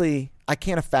obviously, I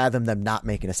can't fathom them not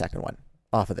making a second one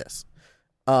off of this.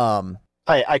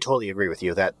 I totally agree with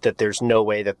you that there's no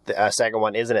way that the second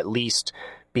one isn't at least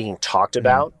being talked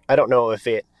about. I don't know if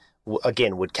it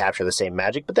again would capture the same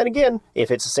magic, but then again, if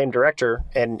it's the same director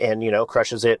and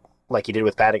crushes it like he did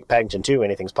with Paddington 2,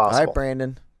 anything's possible. All right,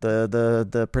 Brandon,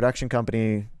 the production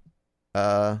company,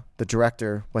 the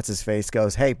director, what's his face,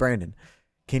 goes, "Hey, Brandon,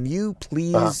 can you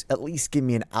please at least give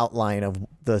me an outline of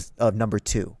number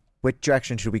 2? Which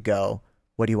direction should we go?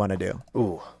 What do you want to do?"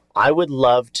 Ooh, I would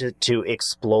love to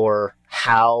explore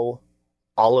how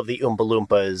all of the Oompa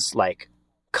Loompas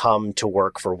come to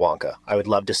work for Wonka. I would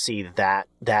love to see that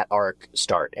arc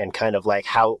start, and kind of like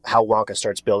how Wonka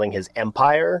starts building his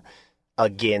empire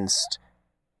against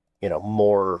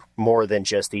more than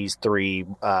just these 3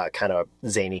 kind of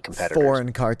zany competitors.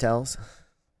 Foreign cartels.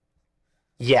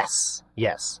 Yes.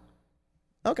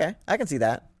 Okay, I can see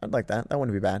that. I'd like that. That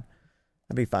wouldn't be bad.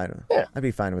 I'd be fine. Yeah. I'd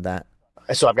be fine with that.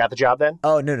 So I've got the job then?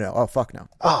 Oh, no. Oh, fuck no.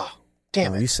 Oh,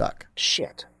 damn it. You suck.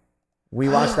 Shit. We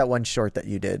watched that one short that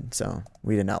you did, so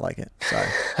we did not like it. Sorry.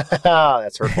 Oh,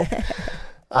 that's hurtful.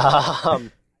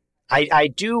 I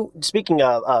do, speaking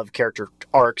of character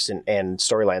arcs and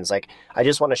storylines, I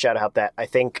just want to shout out that I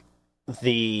think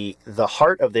the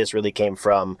heart of this really came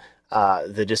from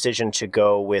the decision to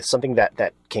go with something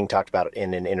that King talked about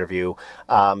in an interview,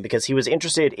 because he was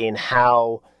interested in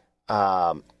how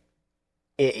to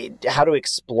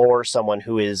explore someone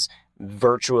who is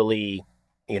virtually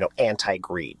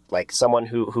anti-greed, like someone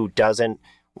who doesn't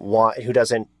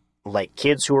like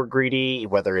kids who are greedy,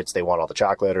 whether it's they want all the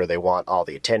chocolate or they want all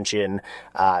the attention,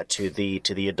 to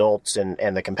the adults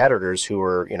and the competitors who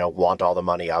are want all the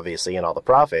money, obviously, and all the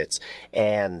profits.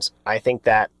 And I think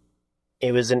that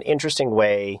it was an interesting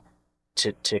way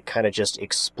to kind of just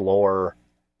explore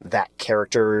that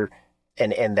character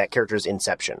and that character's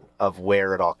inception of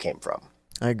where it all came from.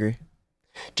 I agree.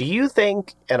 Do you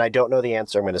think, and I don't know the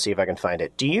answer, I'm going to see if I can find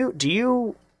it. Do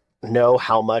you know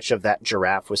how much of that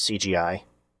giraffe was CGI?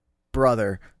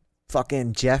 Brother,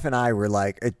 fucking Jeff and I were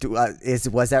like,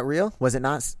 was that real? Was it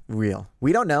not real?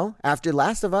 We don't know. After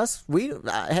Last of Us,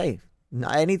 hey,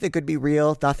 anything could be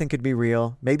real. Nothing could be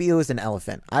real. Maybe it was an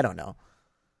elephant. I don't know.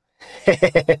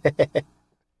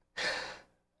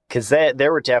 Because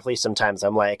there were definitely some times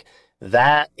I'm like,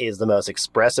 that is the most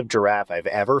expressive giraffe I've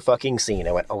ever fucking seen.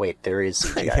 I went, oh wait, there is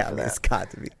CGI for that. It's got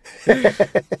to be.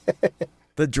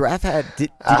 The giraffe had.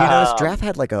 Did you notice? Giraffe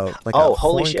had like a holy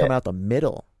horn shit coming out the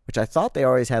middle, which I thought they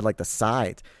always had like the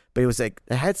sides, but it was like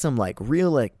it had some like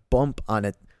real bump on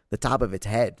it, the top of its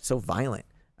head, so violent.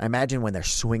 I imagine when they're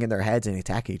swinging their heads and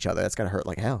attacking each other, that's gotta hurt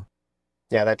like hell.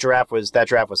 Yeah, that giraffe was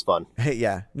fun.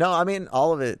 Yeah, no, I mean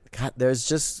all of it. God, there's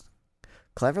just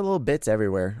clever little bits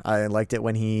everywhere. I liked it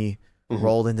when he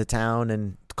rolled into town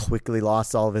and quickly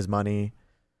lost all of his money.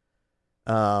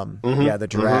 Yeah, the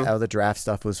giraffe, the giraffe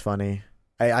stuff was funny.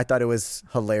 I thought it was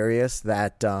hilarious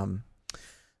that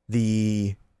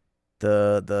the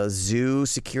zoo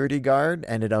security guard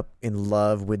ended up in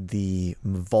love with the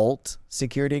vault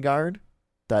security guard.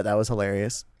 That was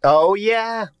hilarious. Oh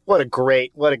yeah, what a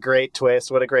great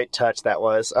twist! What a great touch that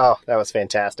was. Oh, that was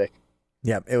fantastic.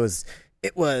 Yeah, it was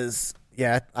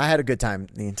Yeah, I had a good time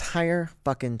the entire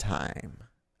fucking time.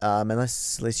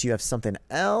 Unless you have something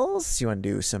else, you want to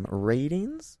do some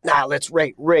ratings? Nah, let's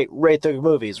rate the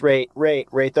movies. Rate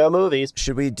the movies.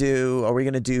 Are we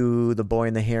going to do The Boy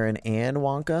and the Heron and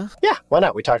Wonka? Yeah, why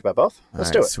not? We talked about both.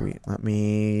 Let's do it. Sweet.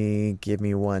 Give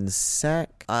me 1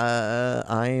 sec.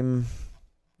 I'm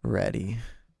ready.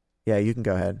 Yeah, you can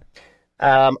go ahead.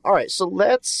 All right, so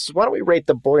why don't we rate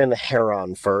The Boy and the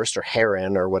Heron first, or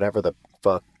Heron, or whatever the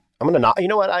fuck. I'm going to not, you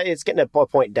know what, it's getting a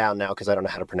point down now because I don't know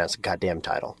how to pronounce the goddamn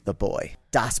title. The Boy.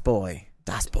 Das Boy.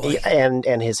 And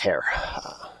his hair.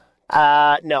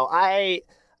 No, I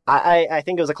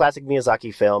think it was a classic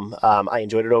Miyazaki film. I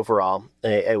enjoyed it overall.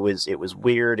 It was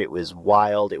weird, it was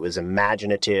wild, it was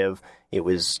imaginative, it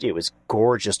was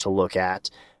gorgeous to look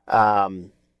at.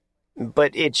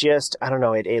 But it just, I don't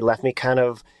know, it left me kind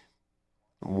of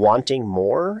wanting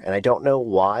more, and I don't know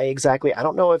why exactly. I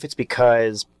don't know if it's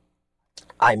because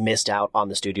I missed out on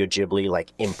the Studio Ghibli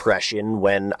impression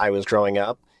when I was growing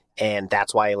up, and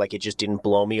that's why it just didn't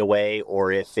blow me away,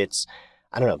 or if it's,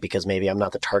 I don't know, because maybe I'm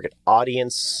not the target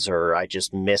audience, or I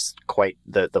just missed quite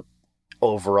the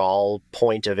overall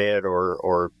point of it,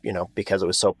 or because it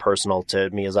was so personal to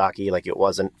Miyazaki, it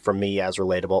wasn't for me as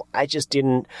relatable. I just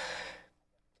didn't.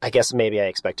 I guess maybe I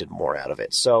expected more out of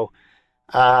it. So,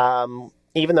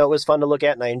 even though it was fun to look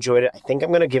at and I enjoyed it, I think I'm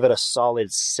going to give it a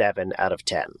solid 7 out of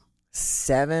 10.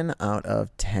 7 out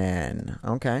of 10.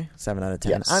 Okay, 7 out of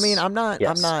 10. Yes. I mean, I'm not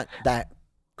Yes. that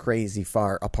crazy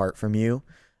far apart from you.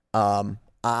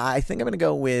 I think I'm going to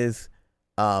go with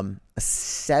a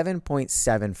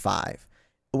 7.75,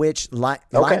 which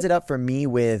lines it up for me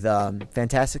with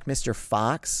Fantastic Mr.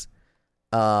 Fox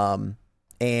and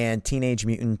Teenage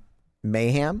Mutant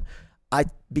Mayhem.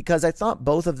 Because I thought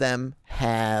both of them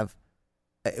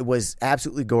it was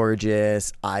absolutely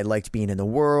gorgeous. I liked being in the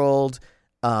world.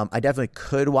 I definitely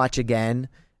could watch again,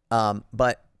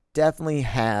 but definitely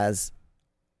has,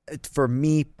 for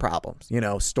me, problems.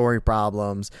 Story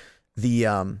problems.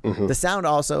 The sound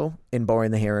also in Boy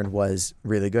and the Heron was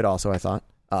really good. Also, I thought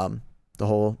the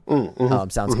whole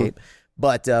soundscape.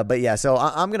 But yeah, so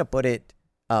I'm gonna put it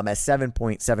at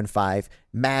 7.75.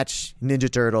 Match Ninja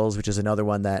Turtles, which is another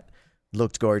one that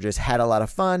looked gorgeous, had a lot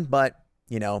of fun, but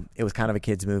it was kind of a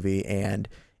kids movie, and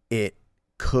it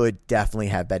could definitely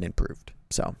have been improved.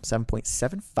 So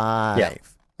 7.75. Yeah,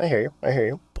 I hear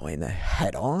you. Boy in the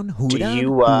head on. Who Do down?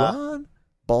 you Who on?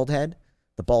 Bald head.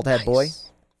 The bald head nice. boy.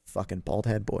 Fucking bald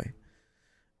head boy.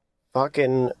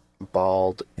 Fucking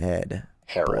bald head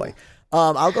Heron. boy.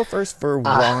 I'll go first for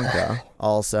Wonka.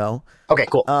 Also. Okay,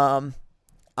 cool.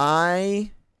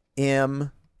 I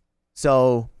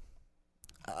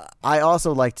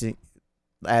also like to,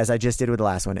 as I just did with the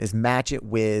last one, is match it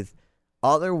with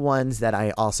other ones that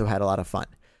I also had a lot of fun.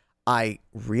 I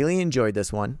really enjoyed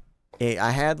this one.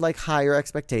 I had higher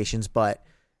expectations, but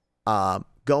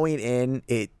going in,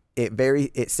 it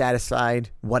satisfied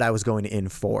what I was going in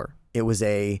for. It was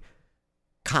a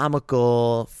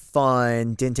comical,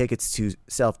 fun, didn't take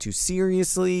itself too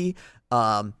seriously.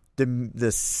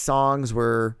 The songs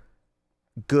were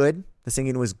good. The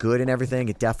singing was good and everything.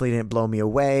 It definitely didn't blow me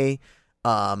away.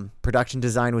 Production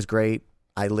design was great.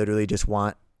 I literally just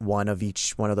want one of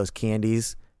each one of those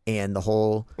candies and the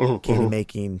whole candy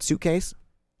making suitcase.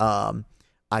 I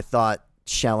thought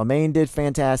Chalamet did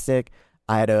fantastic.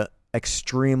 I had a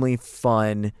extremely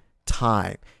fun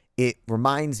time. It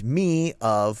reminds me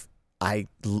of, I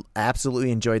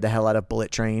absolutely enjoyed the hell out of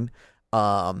Bullet Train.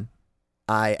 I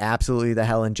absolutely the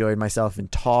hell enjoyed myself in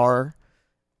Tar.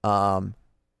 And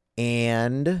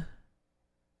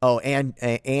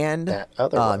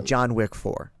John Wick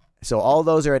 4. So all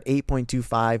those are at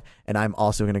 8.25, and I'm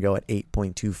also going to go at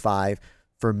 8.25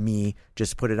 for me.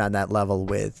 Just put it on that level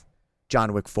with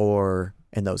John Wick 4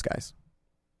 and those guys.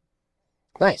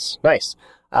 Nice.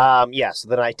 Yeah, so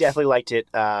then I definitely liked it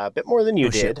a bit more than you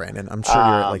did. Shit, Brandon. I'm sure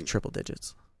you're at triple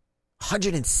digits.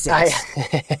 106.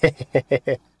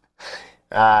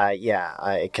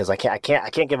 Yeah, because I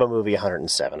can't give a movie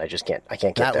 107. I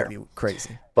can't get there. That would be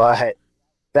crazy. But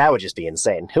that would just be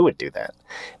insane. Who would do that?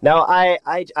 No, I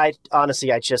honestly,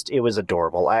 it was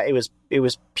adorable. It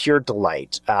was pure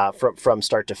delight from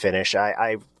start to finish.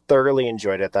 I thoroughly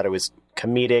enjoyed it. I thought it was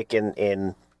comedic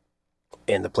in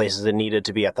the places it needed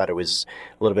to be. I thought it was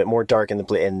a little bit more dark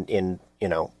in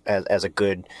as a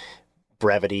good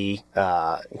brevity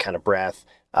kind of breath.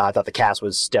 I thought the cast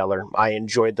was stellar. I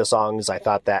enjoyed the songs. I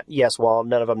thought that, yes, while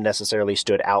none of them necessarily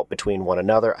stood out between one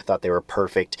another, I thought they were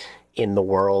perfect in the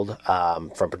world,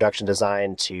 from production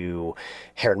design to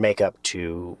hair and makeup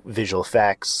to visual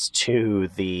effects to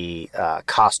the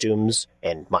costumes.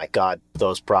 And my God,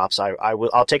 those props!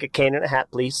 I'll take a cane and a hat,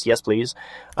 please. Yes, please.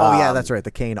 Oh yeah, that's right.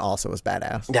 The cane also was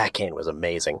badass. That cane was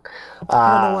amazing.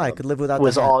 I don't know why I could live without.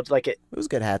 Was the hat. all like it. It was a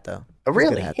good hat though.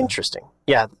 Really interesting.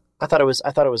 Yeah, I thought it was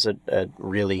a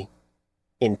really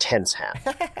intense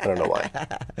hat. I don't know why.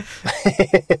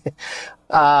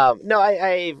 No,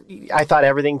 I thought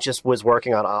everything just was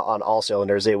working on all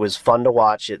cylinders. It was fun to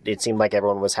watch. It seemed like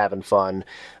everyone was having fun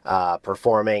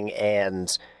performing,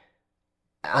 and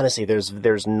honestly,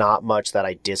 there's not much that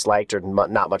I disliked or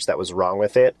not much that was wrong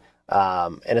with it.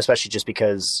 And especially just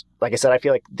because, like I said, I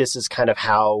feel like this is kind of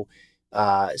how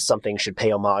something should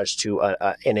pay homage to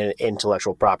an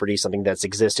intellectual property, something that's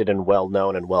existed and well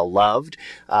known and well loved,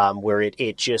 where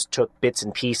it just took bits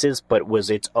and pieces, but was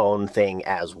its own thing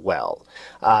as well.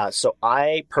 So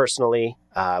I personally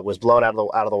was blown out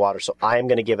of the water. So I am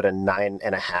going to give it a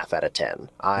 9.5 out of 10.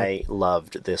 I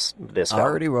loved this film. I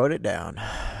already wrote it down.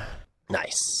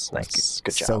 Nice.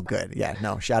 Good job. So good. Yeah.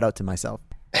 No. Shout out to myself.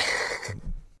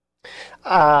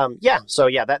 So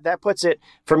that puts it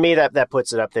for me, that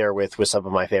puts it up there with some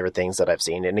of my favorite things that I've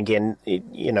seen. And again,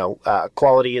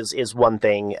 quality is one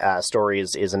thing, story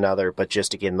is another, but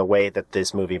just again, the way that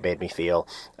this movie made me feel,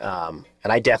 and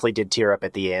I definitely did tear up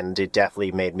at the end. It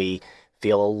definitely made me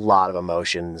feel a lot of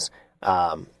emotions.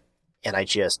 And I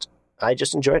just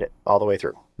enjoyed it all the way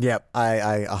through. Yep.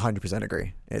 I 100%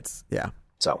 agree.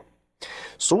 So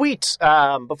sweet.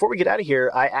 Before we get out of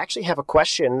here, I actually have a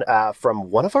question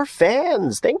from one of our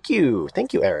fans. Thank you,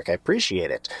 Eric. I appreciate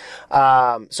it.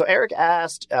 So Eric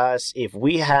asked us if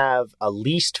we have a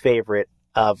least favorite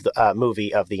of the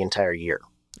movie of the entire year.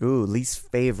 Ooh,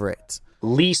 least favorite.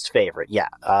 Least favorite, yeah.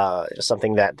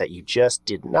 Something that you just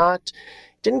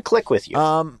didn't click with you.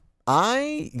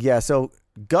 So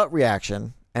gut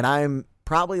reaction, and I'm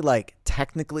probably like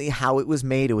technically how it was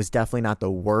made, it was definitely not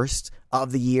the worst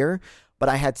of the year, but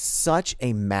I had such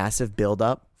a massive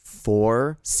buildup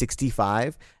for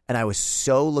 65, and I was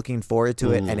so looking forward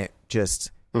to it, and it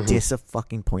just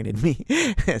disappointed me.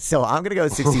 So I'm gonna go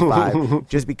with 65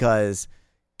 just because,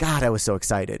 God, I was so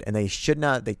excited, and they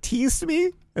teased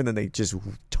me, and then they just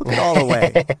took it all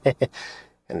away.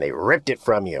 And they ripped it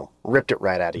from you, ripped it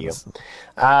right out of you.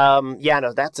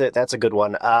 That's it. That's a good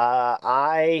one.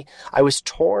 I was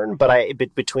torn,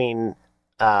 between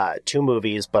two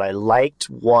movies, but I liked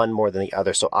one more than the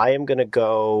other. So I am going to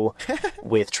go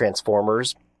with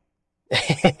Transformers.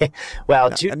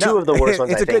 Well, two of the worst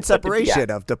ones. It's a good separation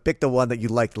to pick the one that you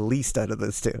liked least out of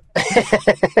those two.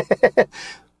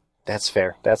 That's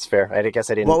fair. I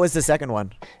guess I didn't. What was the second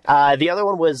one? The other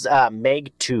one was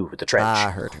Meg 2, The Trench.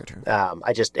 I heard.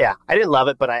 I didn't love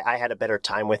it, but I had a better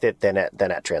time with it than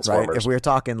at Transformers. Right. If we were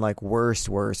talking like worst,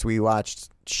 we watched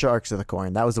Sharks of the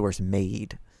Corn. That was the worst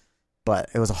made, but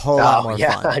it was a whole lot more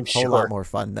fun. I'm sure. A whole lot more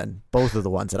fun than both of the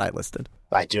ones that I listed.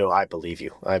 I do. I believe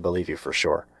you. For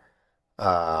sure.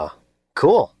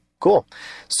 Cool.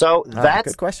 So that's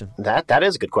good question. That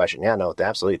is a good question. Yeah, no,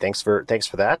 absolutely. Thanks for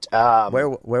that. Where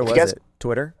was it?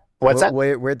 Twitter? What's that?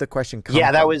 Where'd the question come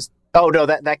that from? was. Oh no,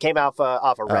 that came off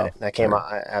of Reddit. That came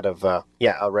out of a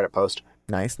Reddit post.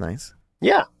 Nice.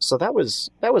 Yeah, so that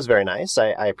was very nice.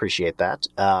 I appreciate that.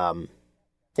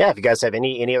 If you guys have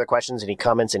any other questions, any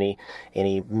comments, any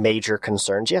major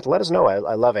concerns, let us know.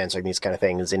 I love answering these kind of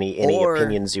things. Any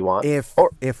opinions you want.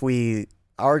 If we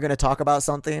are going to talk about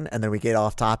something and then we get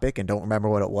off topic and don't remember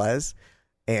what it was,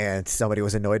 and somebody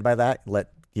was annoyed by that,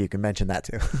 you can mention that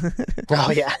too.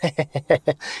 Oh yeah.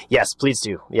 Yes, please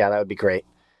do. Yeah, that would be great.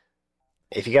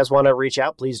 If you guys want to reach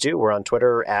out, please do. We're on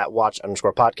Twitter at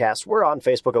watch_podcast. We're on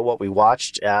Facebook at What We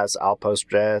Watched, as I'll post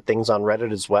things on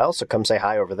Reddit as well. So come say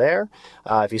hi over there.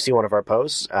 If you see one of our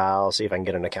posts, I'll see if I can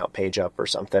get an account page up or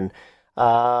something.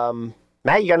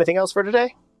 Matt, you got anything else for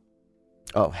today?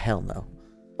 Oh, hell no.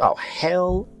 Oh,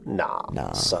 hell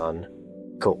nah, son.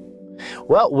 Cool.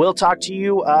 Well, we'll talk to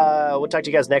you. We'll talk to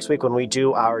you guys next week when we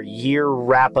do our year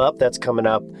wrap up. That's coming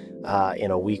up in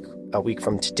a week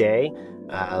from today.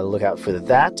 Look out for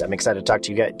that. I'm excited to talk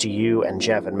to you and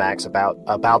Jeff and Max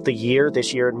about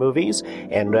this year in movies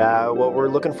and what we're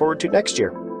looking forward to next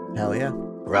year. Hell yeah.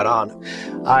 Right on.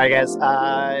 All right, guys.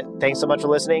 Thanks so much for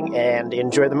listening and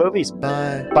enjoy the movies.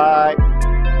 Bye. Bye.